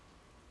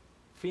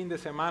fin de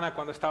semana,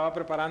 cuando estaba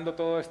preparando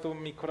todo esto,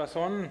 mi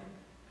corazón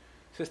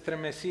se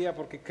estremecía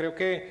porque creo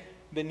que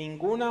de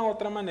ninguna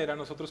otra manera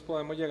nosotros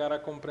podemos llegar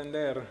a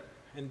comprender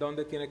en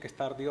dónde tiene que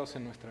estar Dios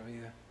en nuestra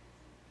vida.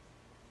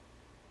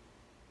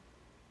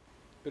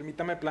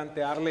 Permítame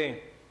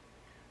plantearle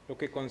lo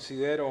que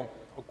considero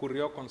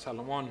ocurrió con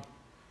Salomón,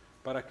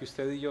 para que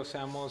usted y yo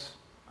seamos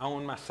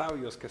aún más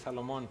sabios que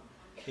Salomón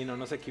y no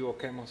nos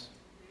equivoquemos.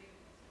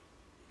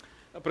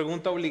 La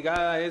pregunta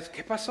obligada es,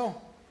 ¿qué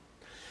pasó?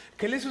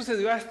 ¿Qué le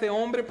sucedió a este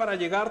hombre para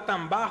llegar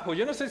tan bajo?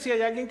 Yo no sé si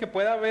hay alguien que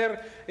pueda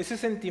ver ese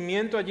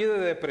sentimiento allí de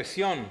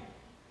depresión,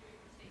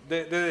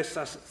 de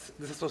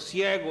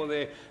desasosiego,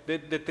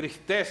 de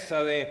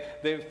tristeza,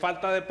 de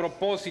falta de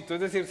propósito.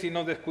 Es decir, si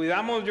nos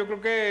descuidamos, yo creo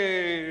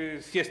que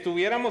si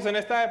estuviéramos en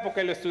esta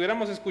época y lo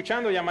estuviéramos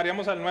escuchando,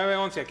 llamaríamos al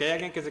 911, aquí hay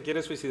alguien que se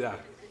quiere suicidar.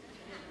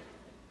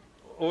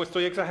 ¿O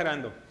estoy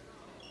exagerando?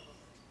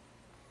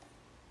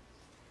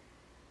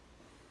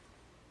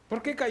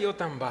 ¿Por qué cayó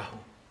tan bajo?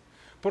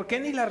 ¿Por qué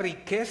ni la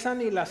riqueza,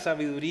 ni la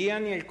sabiduría,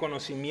 ni el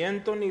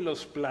conocimiento, ni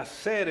los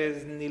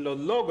placeres, ni los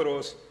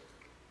logros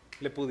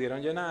le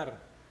pudieron llenar?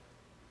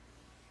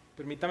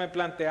 Permítame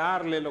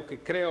plantearle lo que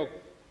creo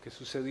que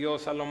sucedió.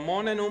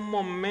 Salomón, en un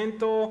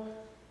momento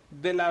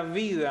de la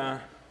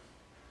vida,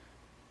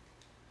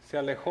 se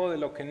alejó de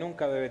lo que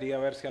nunca debería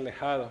haberse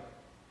alejado,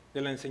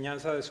 de la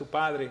enseñanza de su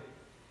padre.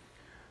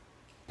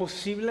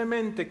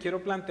 Posiblemente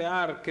quiero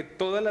plantear que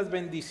todas las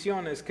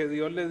bendiciones que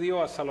Dios le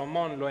dio a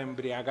Salomón lo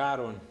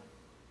embriagaron,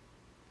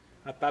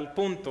 a tal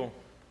punto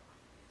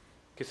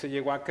que se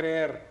llegó a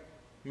creer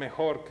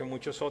mejor que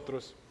muchos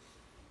otros,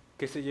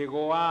 que se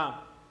llegó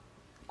a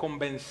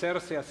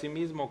convencerse a sí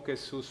mismo que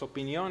sus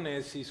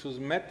opiniones y sus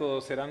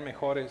métodos eran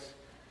mejores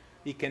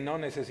y que no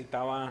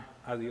necesitaba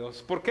a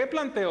Dios. ¿Por qué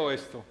planteo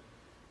esto?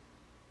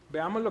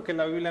 Veamos lo que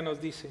la Biblia nos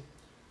dice.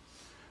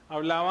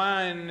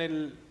 Hablaba en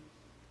el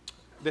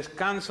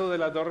descanso de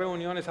las 2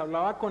 reuniones,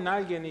 hablaba con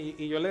alguien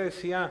y yo le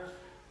decía,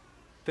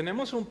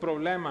 tenemos un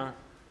problema,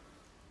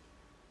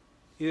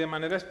 y de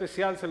manera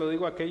especial se lo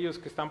digo a aquellos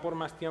que están por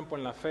más tiempo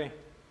en la fe.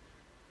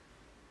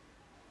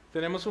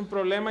 Tenemos un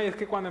problema y es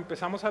que cuando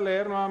empezamos a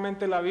leer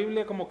nuevamente la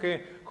Biblia, como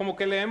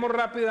que leemos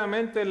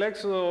rápidamente el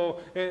Éxodo,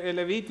 el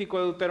Levítico,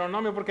 el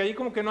Deuteronomio, porque allí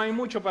como que no hay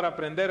mucho para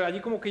aprender,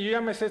 allí como que yo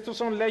ya me sé, estos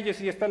son leyes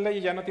y estas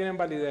leyes ya no tienen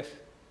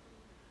validez.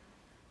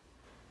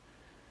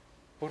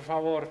 Por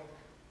favor,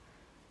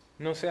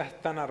 no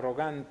seas tan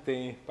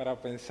arrogante para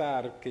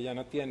pensar que ya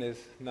no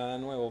tienes nada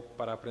nuevo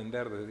para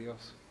aprender de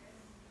Dios.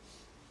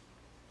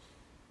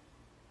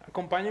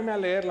 Acompáñenme a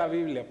leer la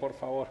Biblia, por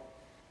favor.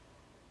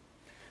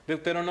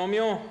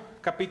 Deuteronomio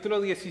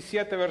capítulo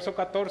 17, verso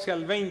 14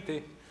 al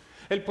 20.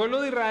 El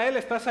pueblo de Israel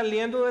está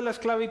saliendo de la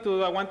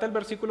esclavitud. Aguanta el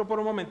versículo por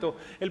un momento.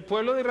 El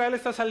pueblo de Israel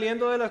está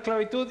saliendo de la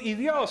esclavitud y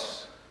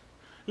Dios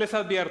les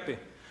advierte.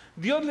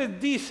 Dios les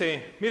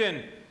dice,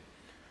 miren,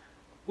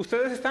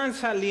 ustedes están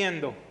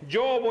saliendo.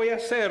 Yo voy a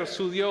ser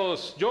su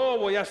Dios. Yo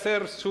voy a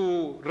ser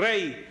su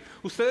rey.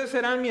 Ustedes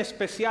serán mi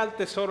especial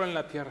tesoro en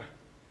la tierra.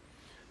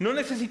 No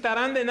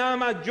necesitarán de nada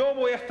más. Yo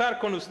voy a estar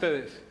con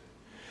ustedes.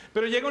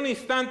 Pero llega un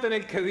instante en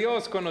el que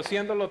Dios,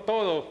 conociéndolo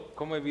todo,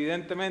 como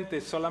evidentemente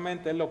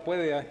solamente Él lo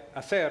puede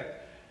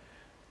hacer,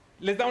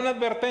 les da una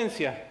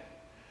advertencia.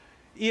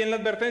 Y en la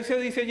advertencia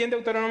dice allí en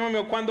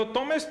Deuteronomio, cuando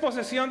tomes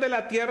posesión de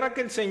la tierra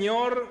que el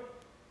Señor,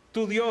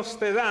 tu Dios,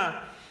 te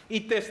da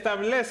y te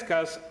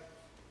establezcas,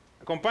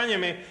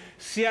 acompáñame,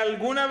 si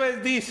alguna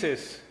vez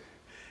dices,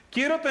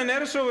 quiero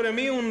tener sobre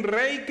mí un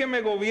rey que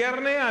me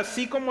gobierne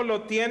así como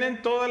lo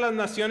tienen todas las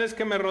naciones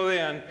que me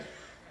rodean.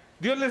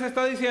 Dios les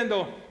está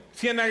diciendo,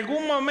 si en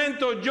algún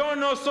momento yo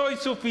no soy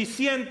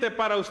suficiente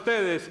para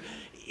ustedes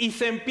y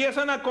se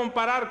empiezan a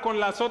comparar con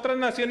las otras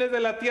naciones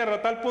de la tierra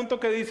a tal punto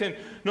que dicen,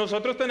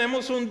 nosotros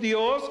tenemos un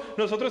Dios,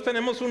 nosotros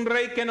tenemos un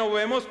rey que no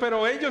vemos,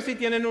 pero ellos sí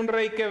tienen un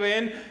rey que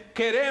ven,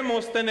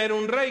 queremos tener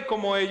un rey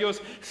como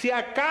ellos. Si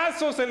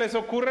acaso se les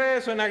ocurre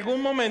eso en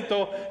algún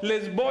momento,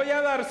 les voy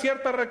a dar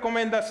ciertas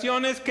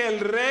recomendaciones que el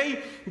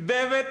rey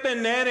debe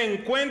tener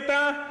en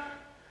cuenta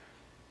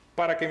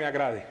para que me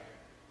agrade.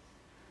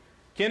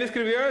 ¿Quién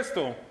escribió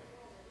esto?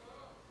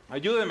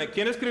 Ayúdeme,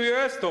 ¿quién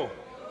escribió esto?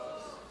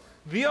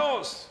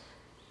 Dios.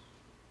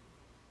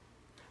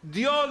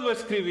 Dios lo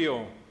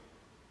escribió.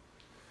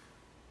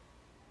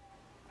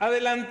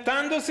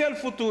 Adelantándose al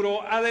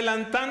futuro,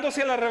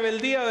 adelantándose a la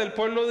rebeldía del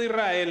pueblo de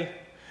Israel.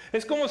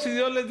 Es como si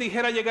Dios les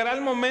dijera, llegará el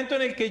momento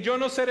en el que yo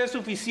no seré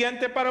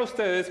suficiente para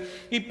ustedes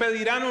y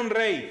pedirán un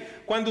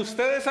rey. Cuando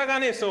ustedes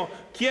hagan eso,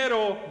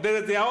 quiero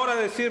desde ahora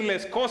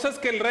decirles cosas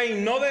que el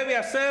rey no debe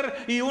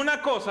hacer y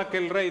una cosa que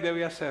el rey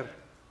debe hacer.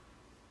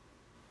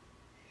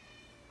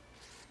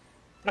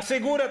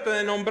 Asegúrate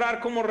de nombrar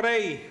como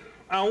rey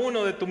a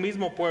uno de tu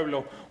mismo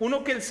pueblo,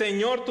 uno que el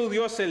Señor tu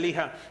Dios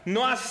elija.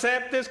 No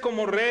aceptes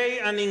como rey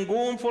a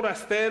ningún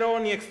forastero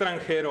ni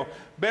extranjero.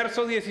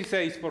 Verso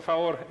 16, por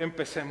favor,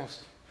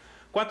 empecemos.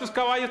 ¿Cuántos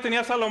caballos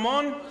tenía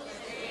Salomón?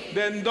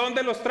 ¿De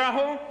dónde los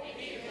trajo?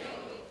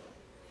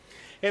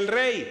 El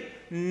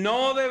rey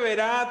no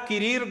deberá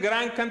adquirir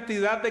gran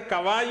cantidad de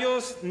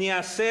caballos ni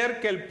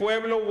hacer que el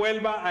pueblo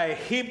vuelva a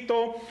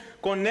Egipto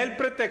con el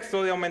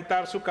pretexto de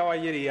aumentar su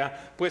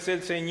caballería, pues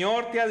el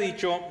Señor te ha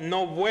dicho,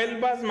 no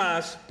vuelvas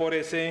más por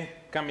ese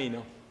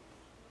camino.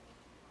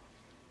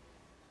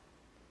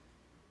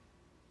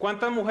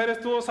 ¿Cuántas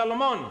mujeres tuvo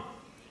Salomón?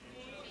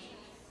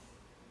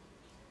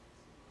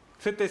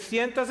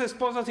 700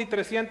 esposas y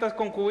 300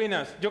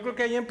 concubinas. Yo creo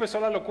que ahí empezó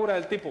la locura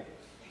del tipo,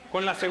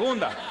 con la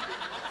segunda.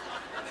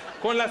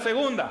 Con la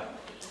segunda.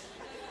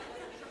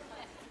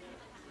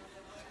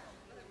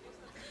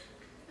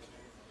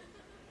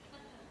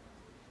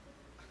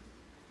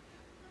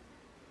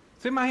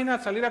 ¿Se imagina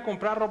salir a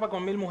comprar ropa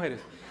con 1000 mujeres?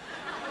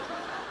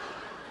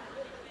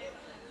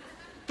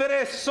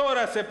 3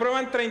 horas, se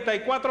prueban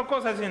 34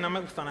 cosas y no me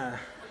gusta nada.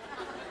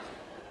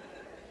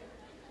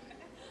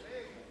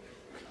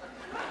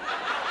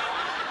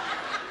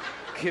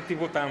 Qué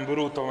tipo tan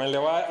bruto.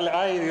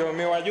 Ay, Dios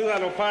mío,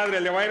 ayúdalo,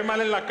 Padre, le va a ir mal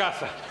en la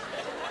casa.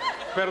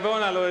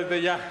 Perdónalo desde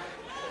ya.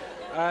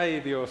 Ay,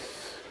 Dios.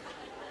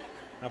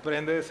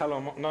 Aprende de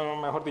Salomón. No,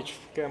 mejor dicho,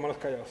 quedémonos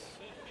callados.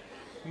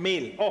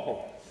 1000,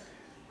 ojo.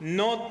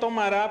 No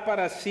tomará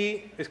para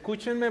sí,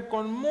 escúchenme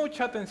con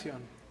mucha atención,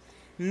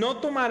 no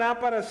tomará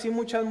para sí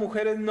muchas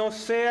mujeres, no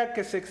sea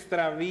que se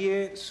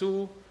extravíe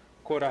su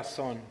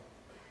corazón.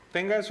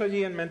 Tenga eso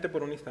allí en mente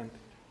por un instante.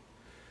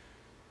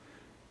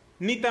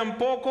 Ni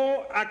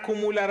tampoco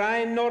acumulará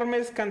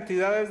enormes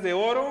cantidades de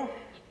oro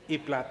y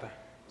plata.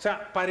 O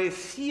sea,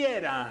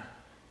 pareciera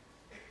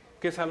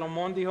que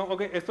Salomón dijo,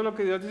 ok, esto es lo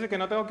que Dios dice que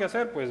no tengo que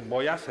hacer, pues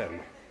voy a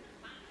hacerlo.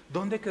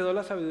 ¿Dónde quedó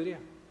la sabiduría?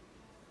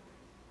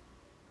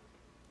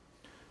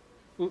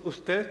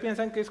 ¿Ustedes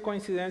piensan que es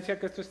coincidencia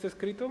que esto esté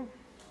escrito?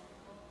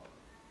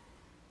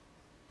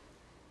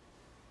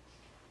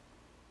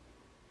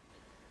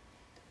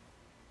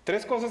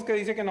 Tres cosas que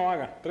dice que no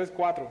haga, 3,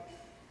 4.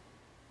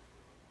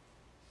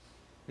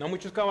 No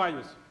muchos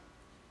caballos,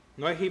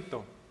 no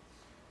Egipto,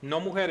 no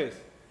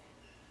mujeres,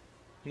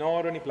 no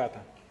oro ni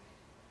plata.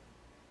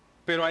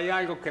 Pero hay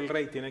algo que el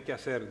rey tiene que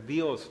hacer,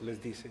 Dios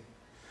les dice.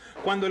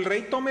 Cuando el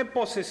rey tome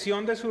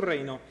posesión de su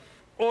reino,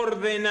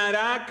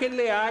 ordenará que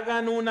le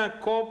hagan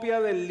una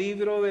copia del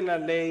libro de la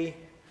ley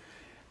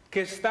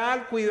que está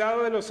al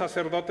cuidado de los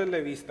sacerdotes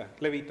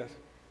levitas.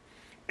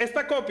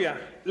 Esta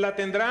copia la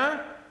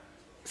tendrá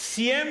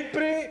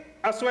siempre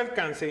a su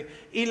alcance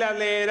y la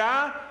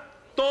leerá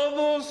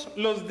todos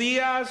los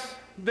días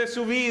de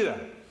su vida.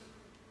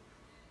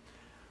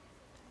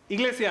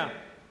 Iglesia,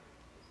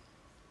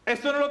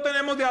 esto no lo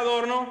tenemos de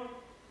adorno,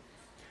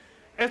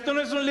 esto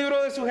no es un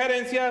libro de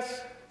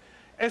sugerencias,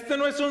 Este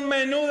no es un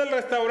menú del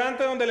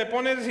restaurante donde le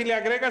pones y le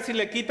agregas y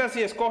le quitas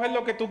y escoges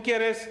lo que tú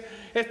quieres.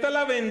 Esta es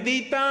la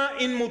bendita,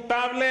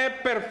 inmutable,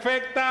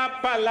 perfecta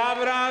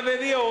palabra de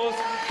Dios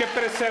que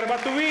preserva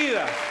tu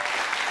vida.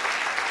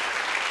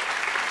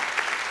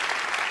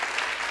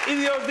 Y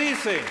Dios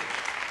dice,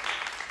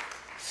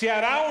 se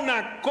hará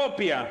una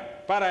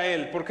copia para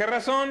él. ¿Por qué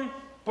razón?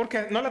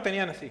 Porque no la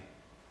tenían así.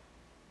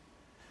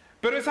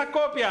 Pero esa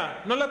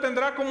copia no la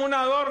tendrá como un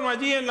adorno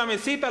allí en la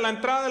mesita, a la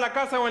entrada de la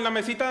casa o en la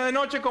mesita de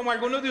noche, como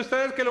algunos de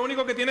ustedes que lo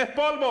único que tiene es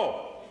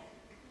polvo.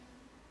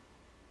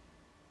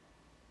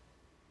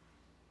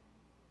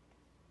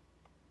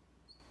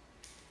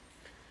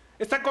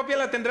 Esta copia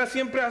la tendrá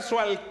siempre a su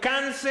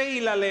alcance y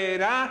la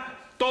leerá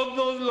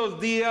todos los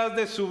días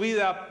de su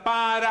vida.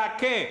 ¿Para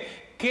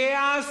qué? ¿Qué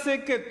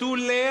hace que tú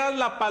leas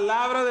la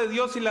palabra de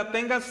Dios y la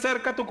tengas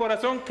cerca a tu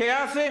corazón? ¿Qué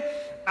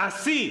hace?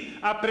 Así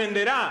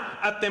aprenderá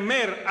a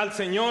temer al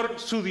Señor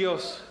su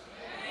Dios.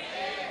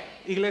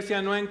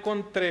 Iglesia, no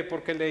encontré,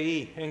 porque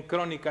leí en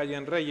Crónicas y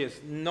en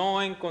Reyes,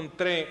 no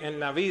encontré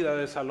en la vida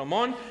de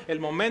Salomón el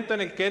momento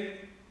en el que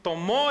él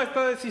tomó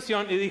esta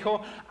decisión y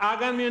dijo,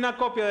 háganme una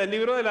copia del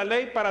libro de la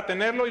ley para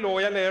tenerlo y lo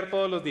voy a leer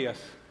todos los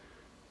días.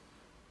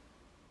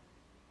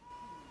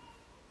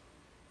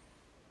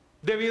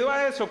 Debido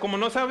a eso, como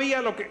no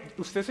sabía lo que...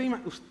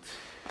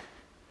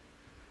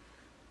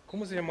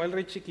 ¿Cómo se llamó el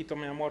rey chiquito,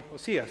 mi amor?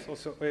 Osías,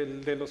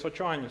 el de los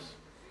 8 años.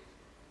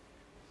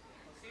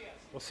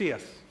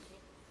 Osías.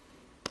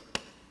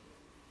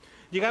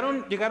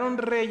 Llegaron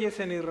reyes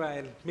en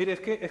Israel. Mire,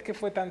 es que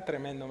fue tan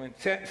tremendo.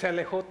 Se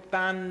alejó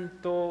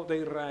tanto de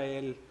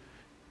Israel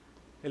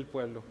el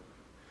pueblo,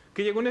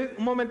 que llegó un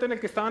momento en el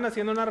que estaban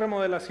haciendo una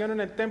remodelación en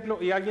el templo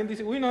y alguien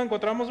dice, uy, nos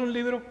encontramos un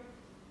libro.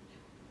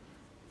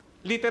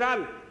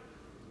 Literal.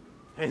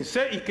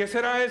 ¿Y qué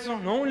será eso?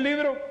 No, un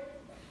libro.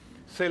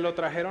 Se lo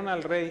trajeron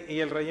al rey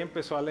y el rey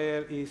empezó a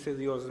leer y dice,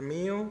 Dios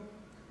mío,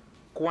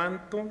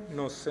 cuánto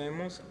nos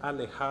hemos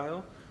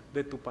alejado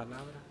de tu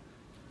palabra.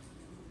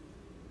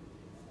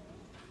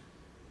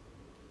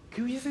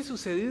 ¿Qué hubiese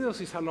sucedido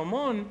si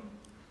Salomón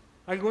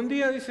algún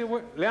día dice,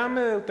 bueno,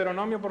 léame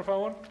Deuteronomio por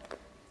favor?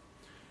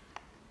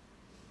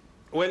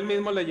 O él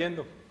mismo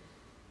leyendo.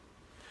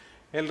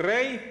 El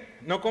rey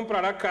no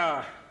comprará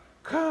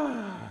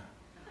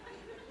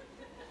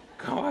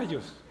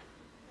caballos.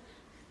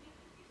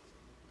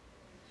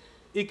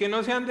 Y que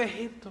no sean de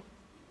Egipto.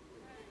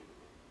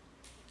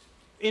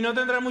 Y no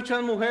tendrá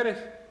muchas mujeres.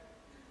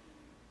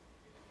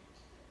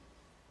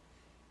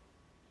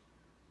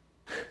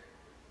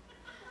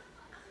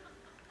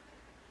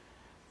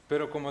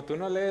 Pero como tú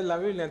no lees la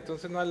Biblia,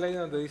 entonces no has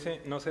leído donde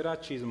dice, no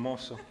serás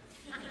chismoso.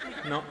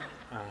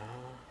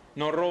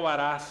 No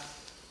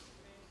robarás.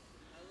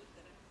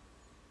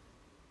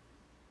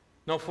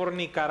 No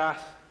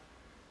fornicarás.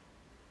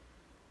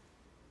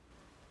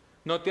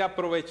 No te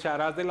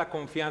aprovecharás de la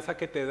confianza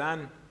que te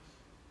dan.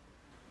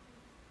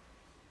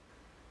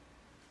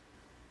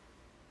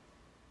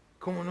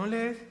 ¿Cómo no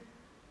lees?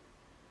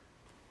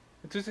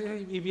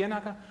 Entonces, y viene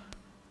acá,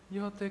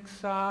 yo te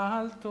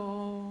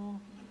exalto.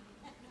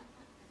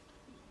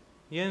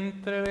 Y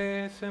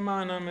entre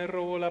semana me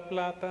robo la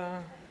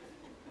plata.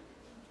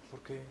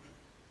 ¿Por qué?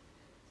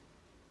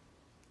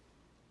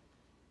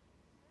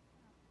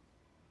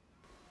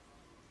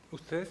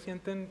 Ustedes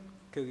sienten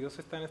que Dios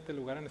está en este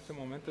lugar, en este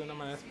momento, de una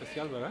manera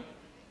especial, ¿verdad?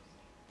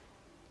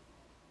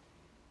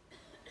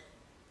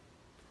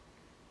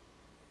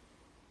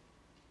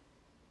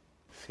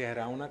 Se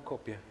hará una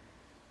copia,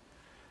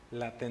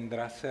 la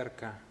tendrá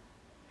cerca,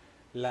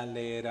 la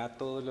leerá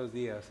todos los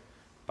días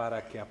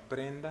para que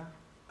aprenda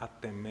a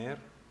temer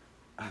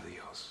a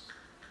Dios.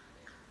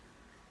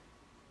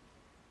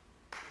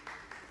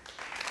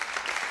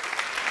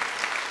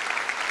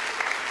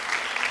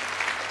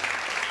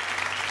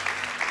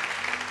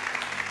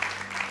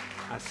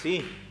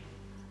 Así,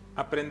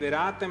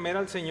 aprenderá a temer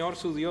al Señor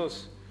su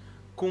Dios,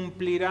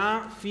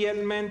 cumplirá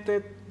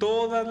fielmente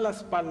todas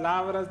las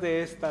palabras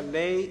de esta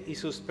ley y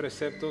sus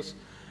preceptos,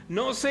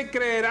 no se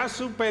creerá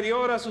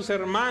superior a sus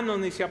hermanos,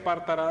 ni se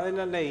apartará de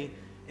la ley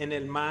en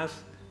el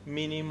más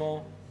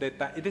mínimo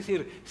detalle. Es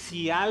decir,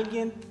 si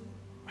alguien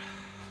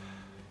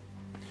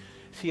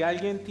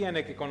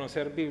tiene que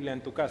conocer Biblia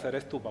en tu casa,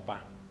 eres tu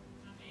papá,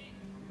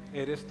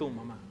 eres tu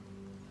mamá.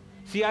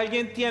 Si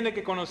alguien tiene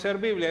que conocer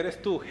Biblia,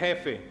 eres tu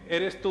jefe,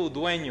 eres tu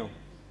dueño.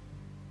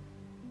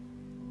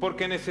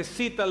 Porque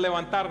necesitas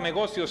levantar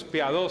negocios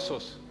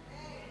piadosos,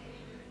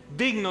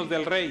 dignos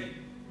del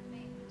rey.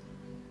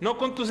 No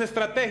con tus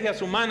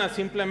estrategias humanas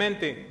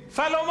simplemente.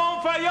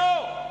 ¡Salomón falló!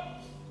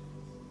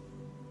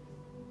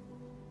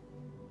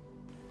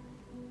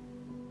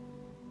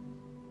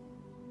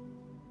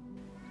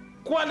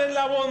 ¿Cuál es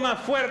la voz más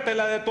fuerte?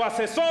 ¿La de tu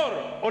asesor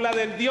o la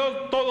del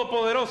Dios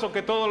Todopoderoso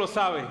que todo lo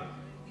sabe?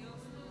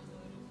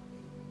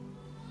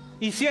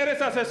 Y si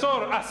eres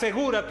asesor,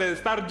 asegúrate de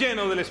estar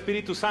lleno del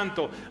Espíritu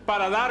Santo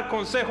para dar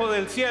consejo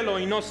del cielo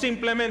y no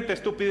simplemente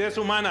estupidez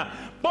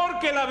humana.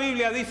 Porque la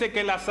Biblia dice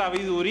que la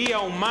sabiduría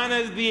humana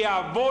es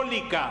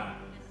diabólica.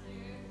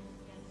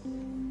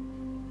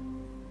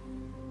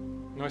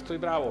 No estoy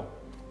bravo.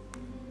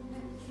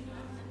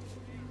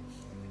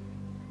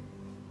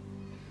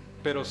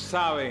 pero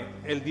sabe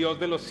el Dios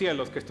de los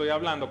cielos que estoy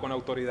hablando con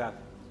autoridad.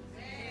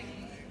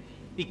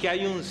 Y que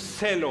hay un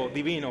celo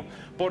divino,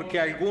 porque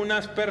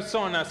algunas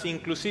personas,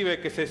 inclusive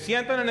que se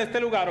sientan en este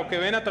lugar o que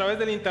ven a través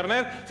del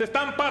internet, se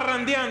están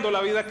parrandeando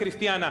la vida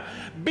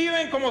cristiana,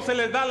 viven como se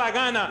les da la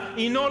gana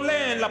y no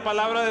leen la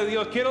palabra de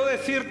Dios. Quiero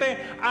decirte,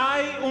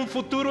 hay un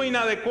futuro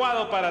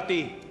inadecuado para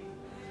ti.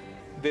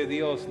 De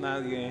Dios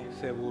nadie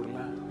se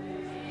burla.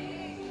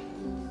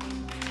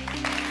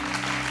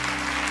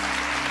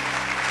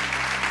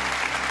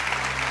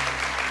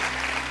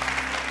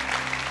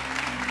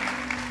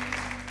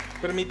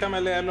 Permítame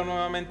leerlo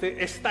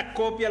nuevamente. Esta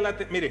copia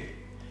mire,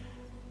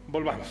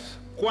 volvamos.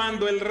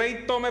 Cuando el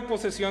rey tome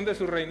posesión de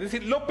su reino, es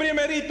decir, lo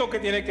primerito que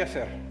tiene que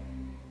hacer.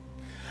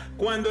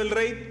 Cuando el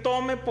rey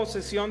tome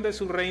posesión de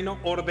su reino,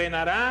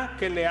 ordenará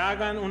que le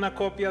hagan una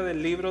copia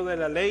del libro de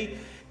la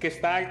ley que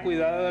está al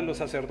cuidado de los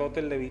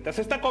sacerdotes levitas.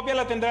 Esta copia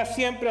la tendrá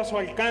siempre a su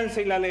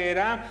alcance y la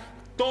leerá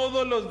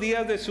todos los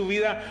días de su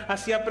vida.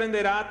 Así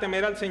aprenderá a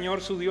temer al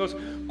Señor su Dios.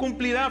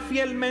 Cumplirá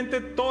fielmente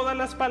todas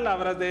las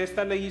palabras de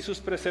esta ley y sus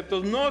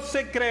preceptos. No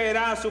se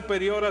creerá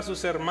superior a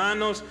sus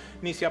hermanos,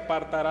 ni se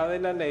apartará de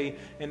la ley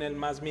en el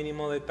más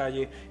mínimo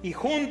detalle. Y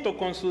junto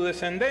con su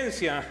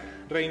descendencia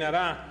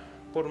reinará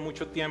por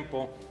mucho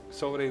tiempo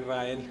sobre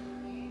Israel.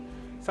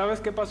 ¿Sabes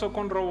qué pasó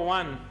con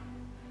Roboán,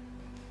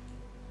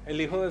 el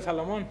hijo de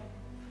Salomón?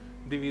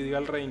 Dividió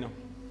el reino.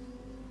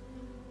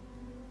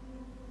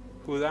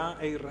 Judá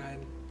e Israel.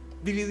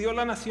 Dividió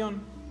la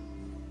nación.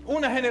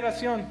 Una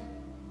generación.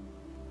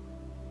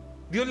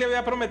 Dios le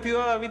había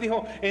prometido a David,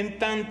 dijo, en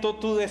tanto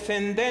tu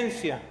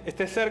descendencia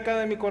esté cerca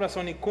de mi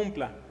corazón y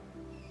cumpla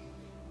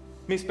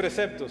mis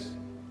preceptos,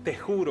 te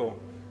juro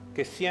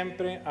que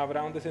siempre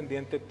habrá un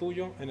descendiente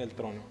tuyo en el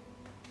trono.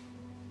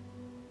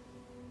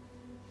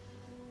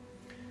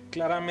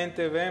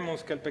 Claramente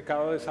vemos que el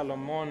pecado de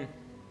Salomón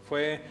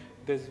fue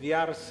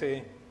desviar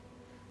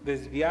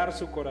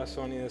su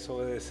corazón y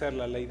desobedecer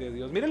la ley de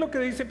Dios. Mire lo que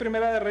dice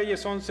Primera de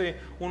Reyes 11,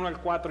 1 al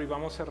 4, y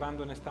vamos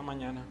cerrando en esta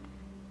mañana.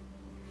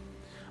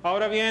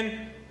 Ahora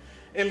bien,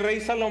 el rey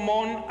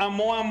Salomón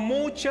amó a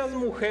muchas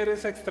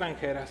mujeres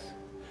extranjeras.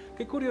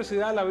 Qué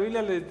curiosidad, la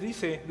Biblia les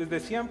dice, desde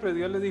siempre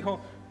Dios les dijo,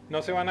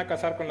 no se van a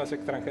casar con las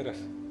extranjeras.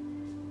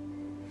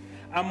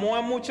 Amó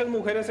a muchas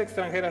mujeres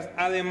extranjeras,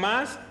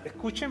 además,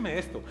 escúcheme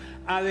esto,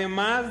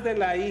 además de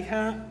la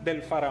hija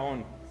del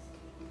faraón.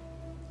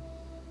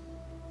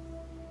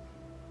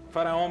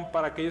 Faraón,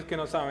 para aquellos que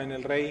no saben,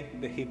 el rey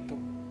de Egipto.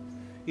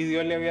 Y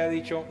Dios le había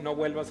dicho, no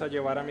vuelvas a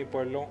llevar a mi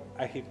pueblo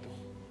a Egipto.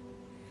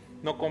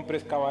 No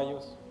compres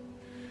caballos.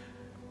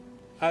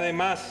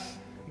 Además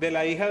de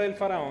la hija del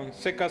faraón,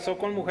 se casó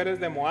con mujeres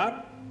de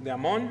Moab, de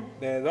Amón,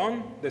 de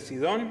Edom, de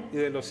Sidón y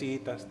de los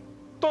hiitas.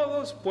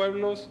 Todos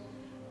pueblos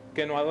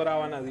que no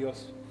adoraban a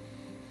Dios.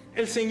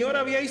 El Señor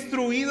había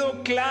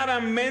instruido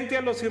claramente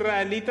a los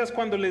israelitas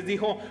cuando les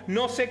dijo,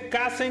 no se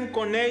casen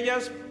con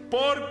ellas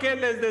porque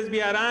les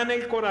desviarán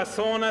el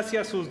corazón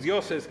hacia sus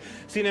dioses.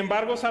 Sin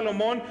embargo,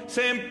 Salomón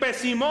se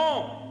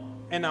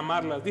empecinó en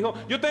amarlas. Dijo,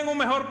 yo tengo un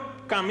mejor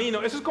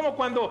camino. Eso es como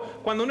cuando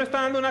uno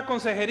está dando una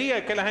consejería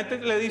y que la gente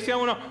le dice a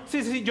uno,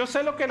 sí, yo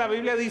sé lo que la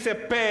Biblia dice,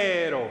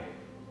 pero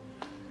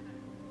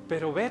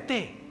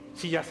vete.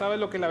 Si ya sabes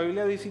lo que la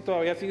Biblia dice y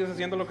todavía sigues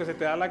haciendo lo que se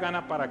te da la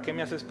gana, ¿para qué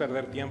me haces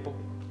perder tiempo?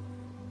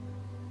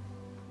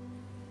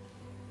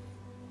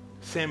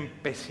 Se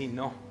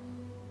empecinó.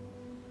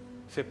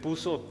 Se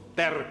puso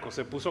terco,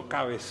 se puso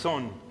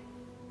cabezón.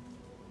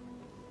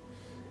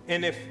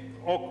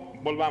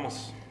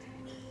 Volvamos.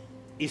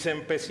 Y se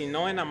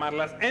empecinó en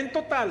amarlas. En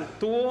total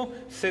tuvo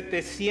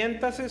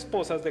 700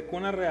 esposas de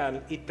cuna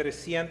real y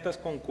 300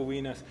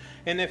 concubinas.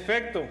 En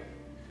efecto,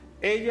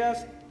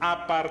 ellas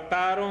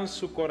apartaron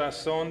su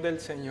corazón del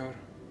Señor.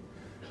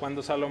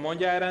 Cuando Salomón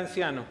ya era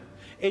anciano,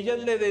 ellas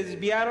le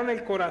desviaron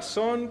el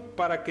corazón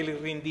para que le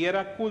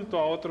rindiera culto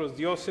a otros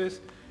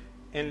dioses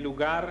en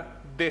lugar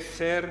de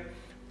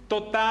ser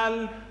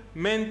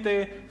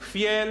totalmente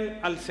fiel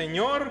al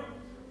Señor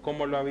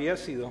como lo había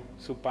sido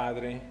su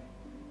padre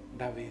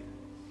David.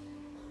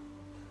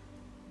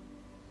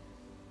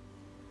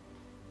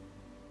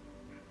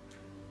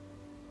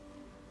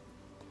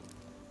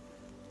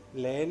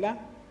 Léela,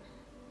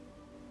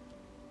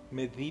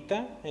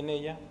 medita en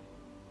ella,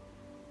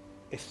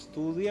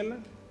 estúdiala,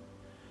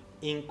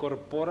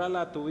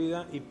 incorpórala a tu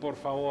vida y por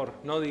favor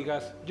no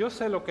digas, yo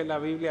sé lo que la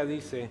Biblia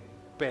dice,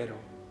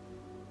 pero.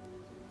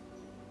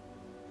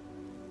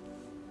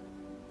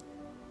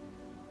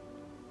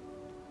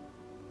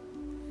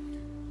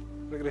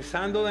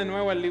 Regresando de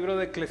nuevo al libro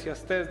de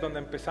Eclesiastés, donde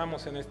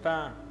empezamos en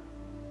esta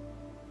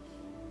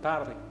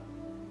tarde.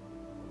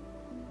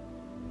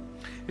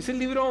 Ese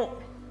libro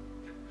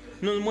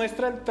nos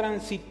muestra el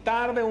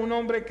transitar de un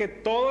hombre que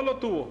todo lo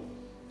tuvo,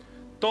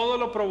 todo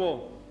lo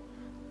probó,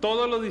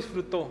 todo lo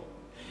disfrutó.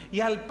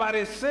 Y al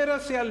parecer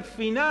hacia el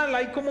final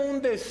hay como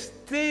un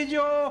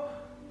destello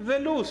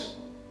de luz.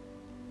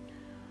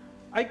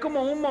 Hay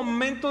como un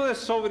momento de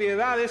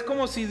sobriedad. Es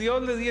como si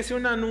Dios le diese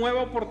una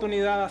nueva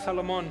oportunidad a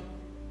Salomón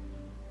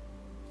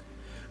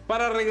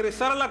para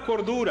regresar a la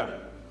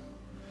cordura,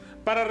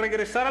 para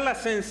regresar a la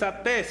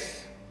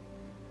sensatez,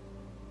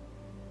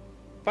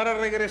 para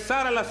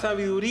regresar a la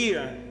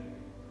sabiduría.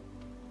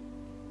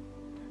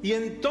 Y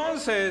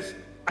entonces,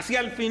 hacia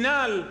el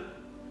final,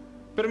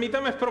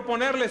 permítame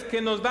proponerles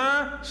que nos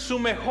da su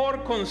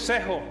mejor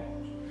consejo,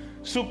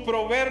 su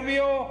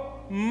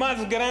proverbio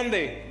más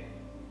grande,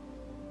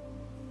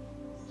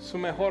 su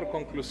mejor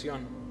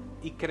conclusión.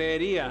 Y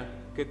creería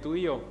que tú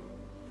y yo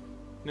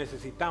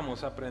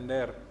necesitamos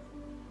aprender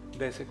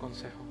de ese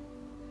consejo.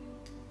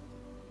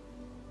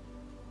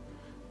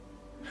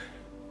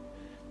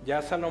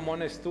 Ya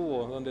Salomón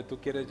estuvo donde tú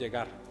quieres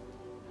llegar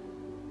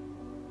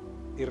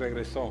y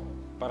regresó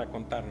para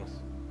contarnos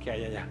qué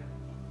hay allá.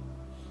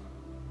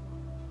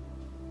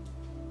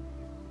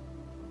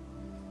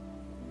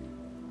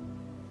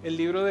 El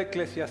libro de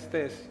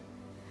Eclesiastés,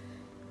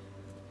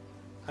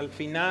 al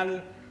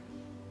final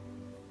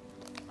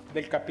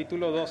del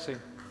capítulo 12,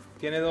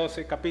 tiene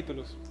 12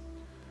 capítulos.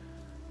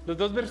 Los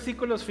dos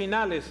versículos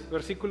finales,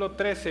 versículo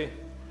 13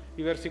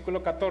 y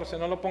versículo 14,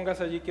 no lo pongas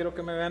allí, quiero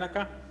que me vean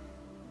acá.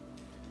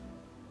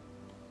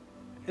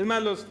 Es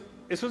más,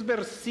 esos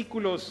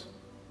versículos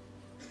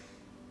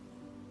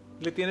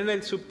le tienen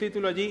el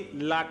subtítulo allí,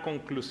 la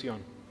conclusión.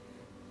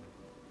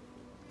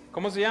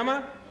 ¿Cómo se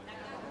llama?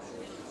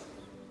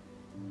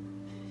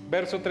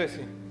 Verso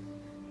 13.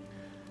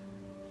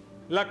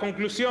 La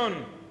conclusión,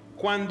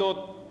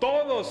 cuando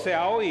todo se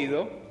ha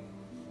oído,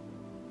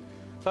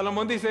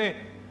 Salomón dice,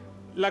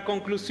 la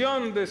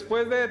conclusión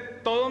después de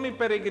todo mi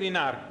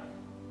peregrinar,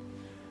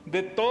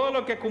 de todo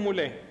lo que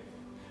acumulé,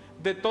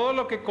 de todo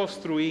lo que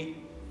construí,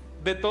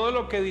 de todo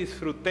lo que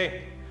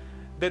disfruté,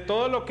 de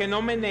todo lo que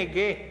no me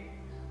negué,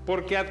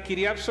 porque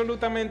adquirí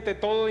absolutamente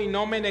todo y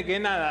no me negué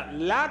nada.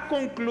 La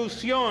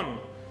conclusión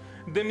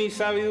de mi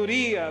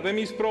sabiduría, de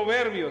mis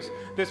proverbios,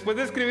 después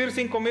de escribir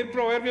 5,000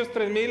 proverbios,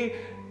 3,000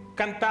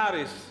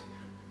 cantares,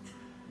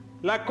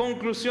 la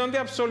conclusión de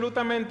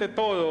absolutamente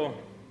todo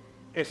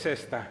es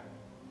esta.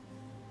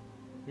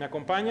 ¿Me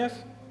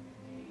acompañas?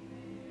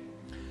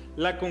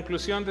 La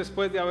conclusión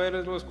después de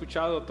haberlo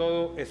escuchado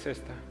todo es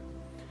esta: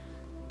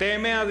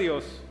 teme a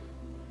Dios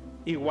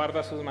y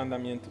guarda sus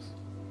mandamientos.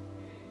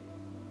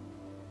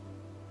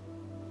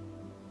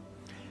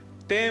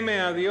 Teme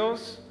a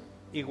Dios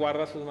y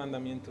guarda sus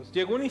mandamientos.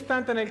 Llegó un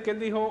instante en el que él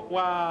dijo,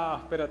 wow,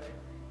 espérate,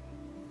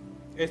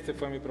 este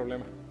fue mi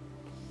problema.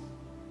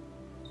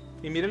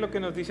 Y mire lo que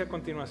nos dice a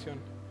continuación: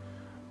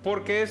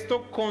 porque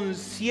esto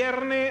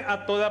concierne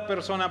a toda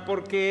persona,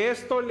 porque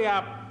esto le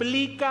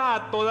aplica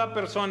a toda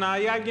persona.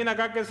 ¿Hay alguien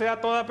acá que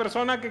sea toda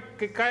persona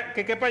que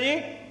quepa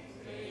allí?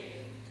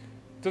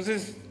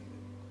 Entonces,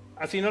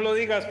 así no lo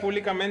digas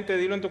públicamente,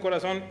 dilo en tu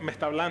corazón, me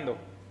está hablando.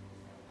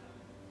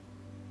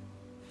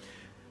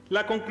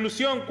 La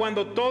conclusión,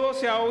 cuando todo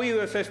se ha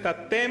oído, es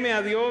esta: teme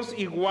a Dios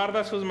y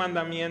guarda sus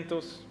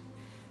mandamientos,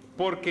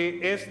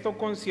 porque esto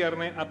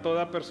concierne a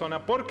toda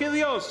persona. Porque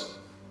Dios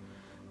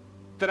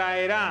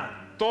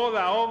traerá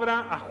toda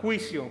obra a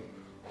juicio,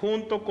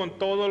 junto con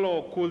todo lo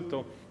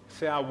oculto,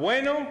 sea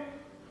bueno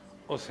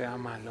o sea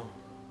malo.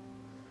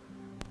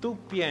 ¿Tú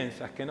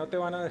piensas que no te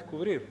van a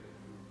descubrir?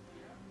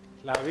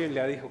 La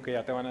Biblia dijo que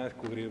ya te van a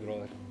descubrir,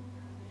 brother.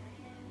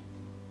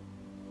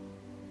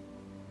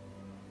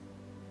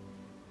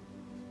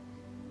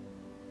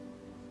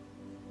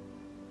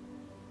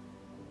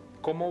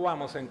 ¿Cómo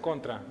vamos en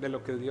contra de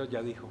lo que Dios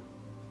ya dijo?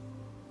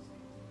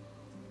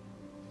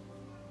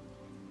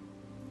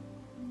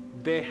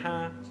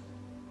 Deja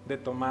de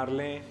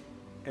tomarle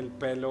el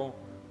pelo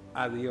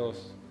a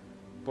Dios,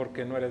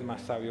 porque no eres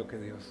más sabio que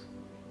Dios.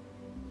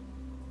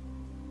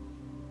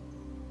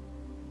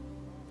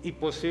 Y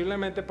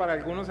posiblemente para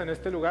algunos en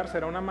este lugar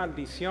será una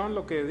maldición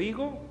lo que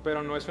digo,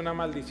 pero no es una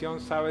maldición,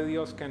 sabe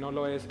Dios que no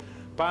lo es.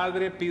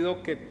 Padre,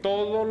 pido que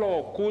todo lo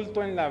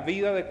oculto en la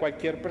vida de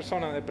cualquier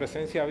persona de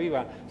presencia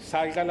viva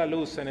salga a la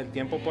luz en el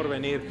tiempo por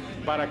venir,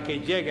 para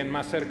que lleguen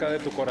más cerca de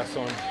tu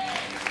corazón.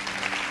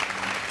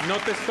 No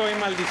te estoy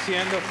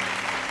maldiciendo.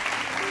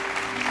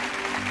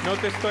 No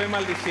te estoy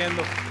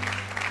maldiciendo.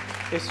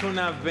 Es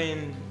una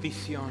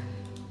bendición.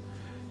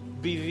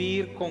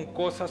 Vivir con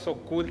cosas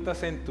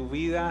ocultas en tu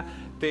vida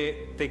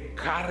te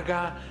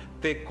carga,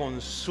 te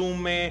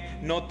consume,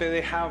 no te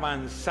deja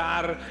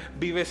avanzar,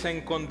 vives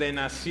en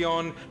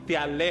condenación, te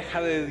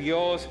aleja de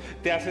Dios,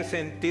 te hace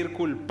sentir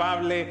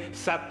culpable.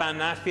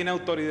 Satanás tiene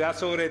autoridad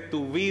sobre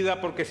tu vida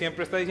porque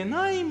siempre está diciendo,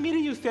 ay, mire,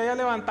 y usted allá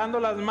levantando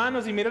las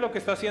manos y mire lo que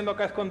está haciendo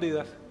acá a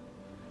escondidas.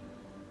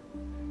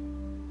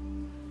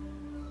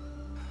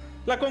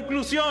 La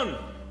conclusión: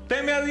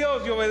 teme a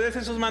Dios y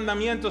obedece sus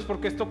mandamientos,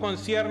 porque esto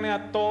concierne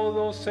a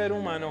todo ser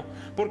humano.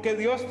 Porque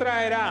Dios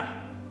traerá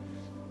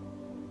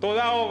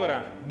toda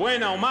obra,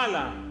 buena o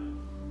mala,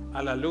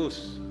 a la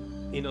luz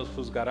y nos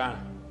juzgará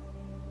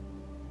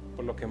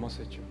por lo que hemos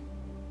hecho.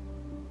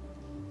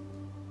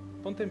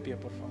 Ponte en pie,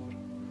 por favor.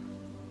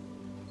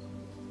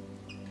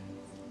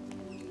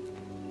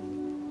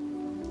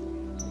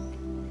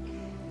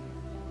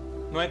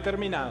 No he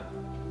terminado.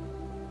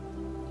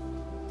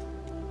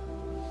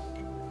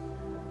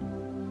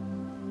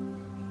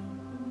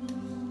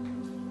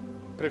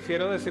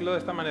 prefiero decirlo de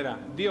esta manera: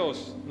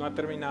 Dios no ha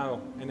terminado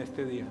en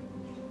este día.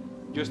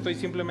 Yo estoy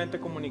simplemente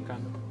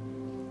comunicando.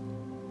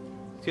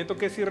 Siento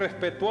que es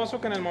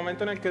irrespetuoso que en el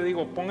momento en el que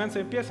digo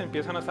pónganse en pie, se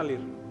empiezan a salir.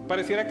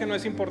 Pareciera que no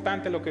es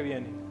importante lo que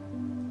viene.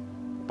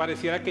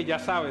 Pareciera que ya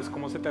sabes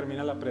cómo se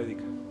termina la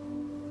prédica.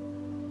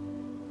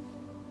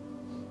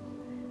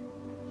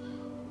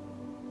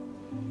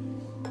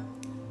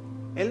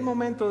 El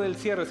momento del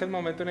cierre es el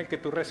momento en el que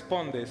tú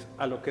respondes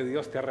a lo que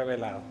Dios te ha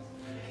revelado.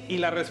 Y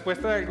la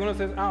respuesta de algunos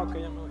es: ok,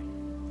 ya me voy.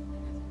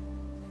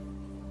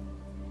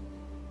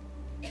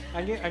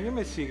 ¿Alguien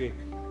me sigue?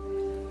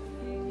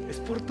 Es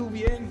por tu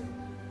bien.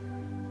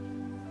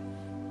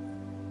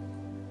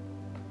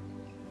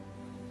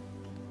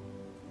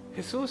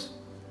 Jesús,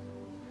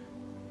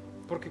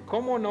 porque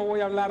 ¿cómo no voy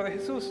a hablar de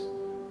Jesús?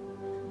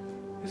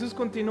 Jesús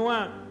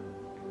continúa,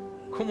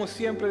 como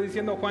siempre,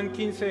 diciendo Juan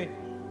 15: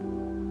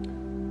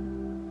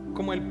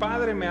 como el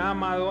Padre me ha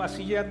amado,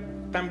 así ya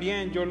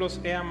también yo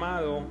los he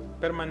amado,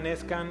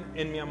 permanezcan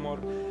en mi amor.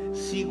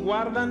 Si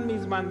guardan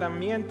mis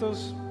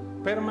mandamientos,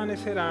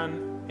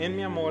 permanecerán en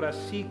mi amor,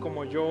 así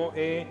como yo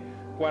he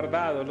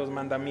guardado los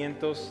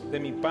mandamientos de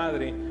mi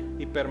Padre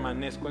y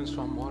permanezco en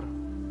su amor.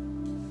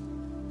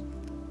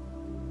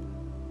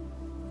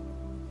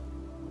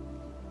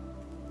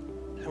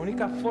 La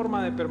única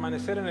forma de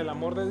permanecer en el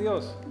amor de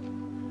Dios,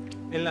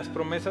 en las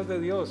promesas de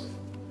Dios,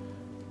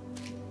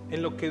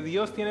 en lo que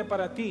Dios tiene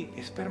para ti,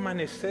 es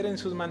permanecer en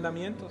sus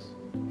mandamientos.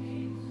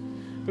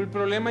 Pero el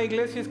problema,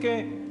 iglesia, es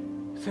que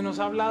se nos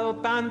ha hablado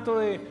tanto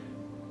de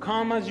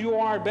come as you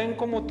are, ven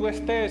como tú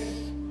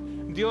estés.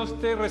 Dios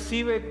te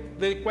recibe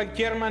de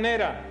cualquier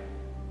manera.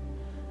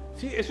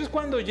 Sí, eso es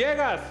cuando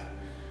llegas.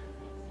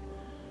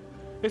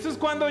 Eso es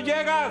cuando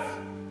llegas.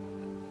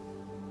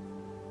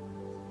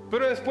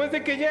 Pero después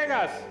de que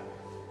llegas,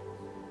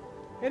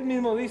 Él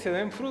mismo dice: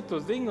 den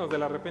frutos dignos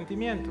del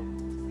arrepentimiento.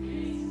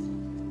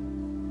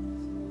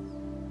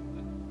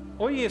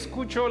 Hoy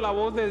escucho la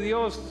voz de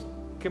Dios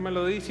que me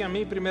lo dice a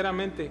mí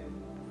primeramente.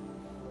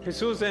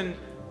 Jesús en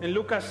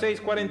Lucas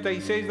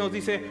 6:46 nos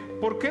dice: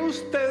 ¿por qué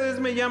ustedes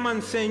me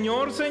llaman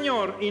Señor,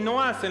 Señor, y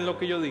no hacen lo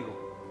que yo digo?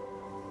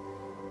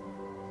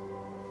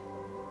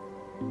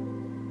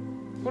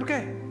 ¿Por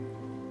qué?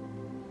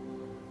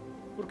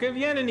 ¿Por qué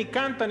vienen y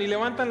cantan y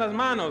levantan las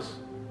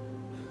manos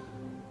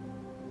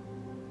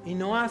y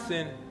no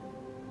hacen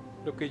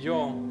lo que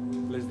yo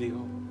les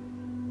digo?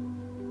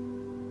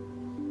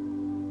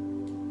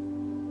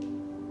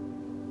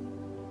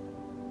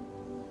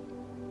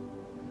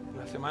 En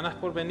las semanas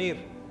por venir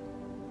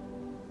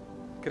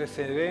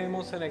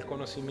creceremos en el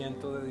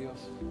conocimiento de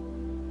Dios.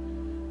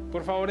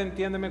 Por favor,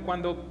 entiéndeme,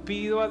 cuando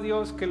pido a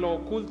Dios que lo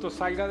oculto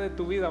salga de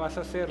tu vida, vas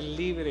a ser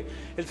libre.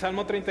 El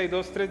Salmo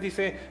 32:3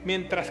 dice: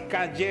 mientras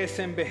callé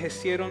se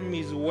envejecieron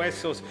mis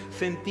huesos,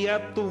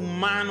 sentía tu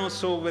mano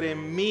sobre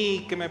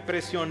mí que me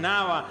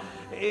presionaba.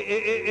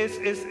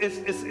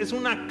 Es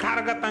una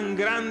carga tan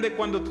grande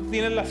cuando tú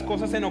tienes las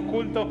cosas en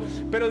oculto.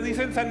 Pero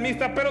dice el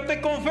salmista: pero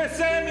te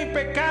confesé mi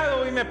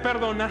pecado y me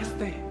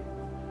perdonaste.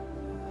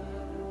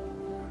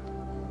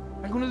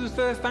 Algunos de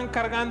ustedes están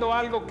cargando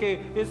algo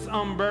que es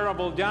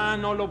unbearable, ya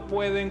no lo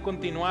pueden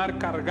continuar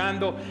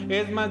cargando.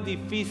 Es más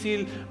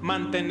difícil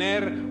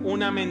mantener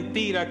una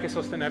mentira que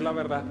sostener la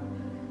verdad,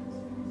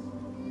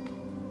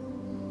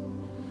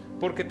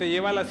 porque te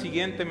lleva a la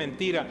siguiente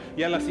mentira,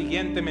 y a la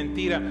siguiente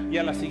mentira, y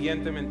a la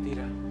siguiente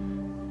mentira.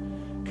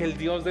 Que el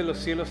Dios de los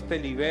cielos te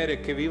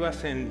libere, que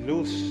vivas en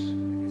luz,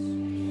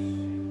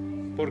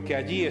 porque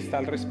allí está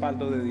el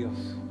respaldo de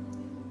Dios.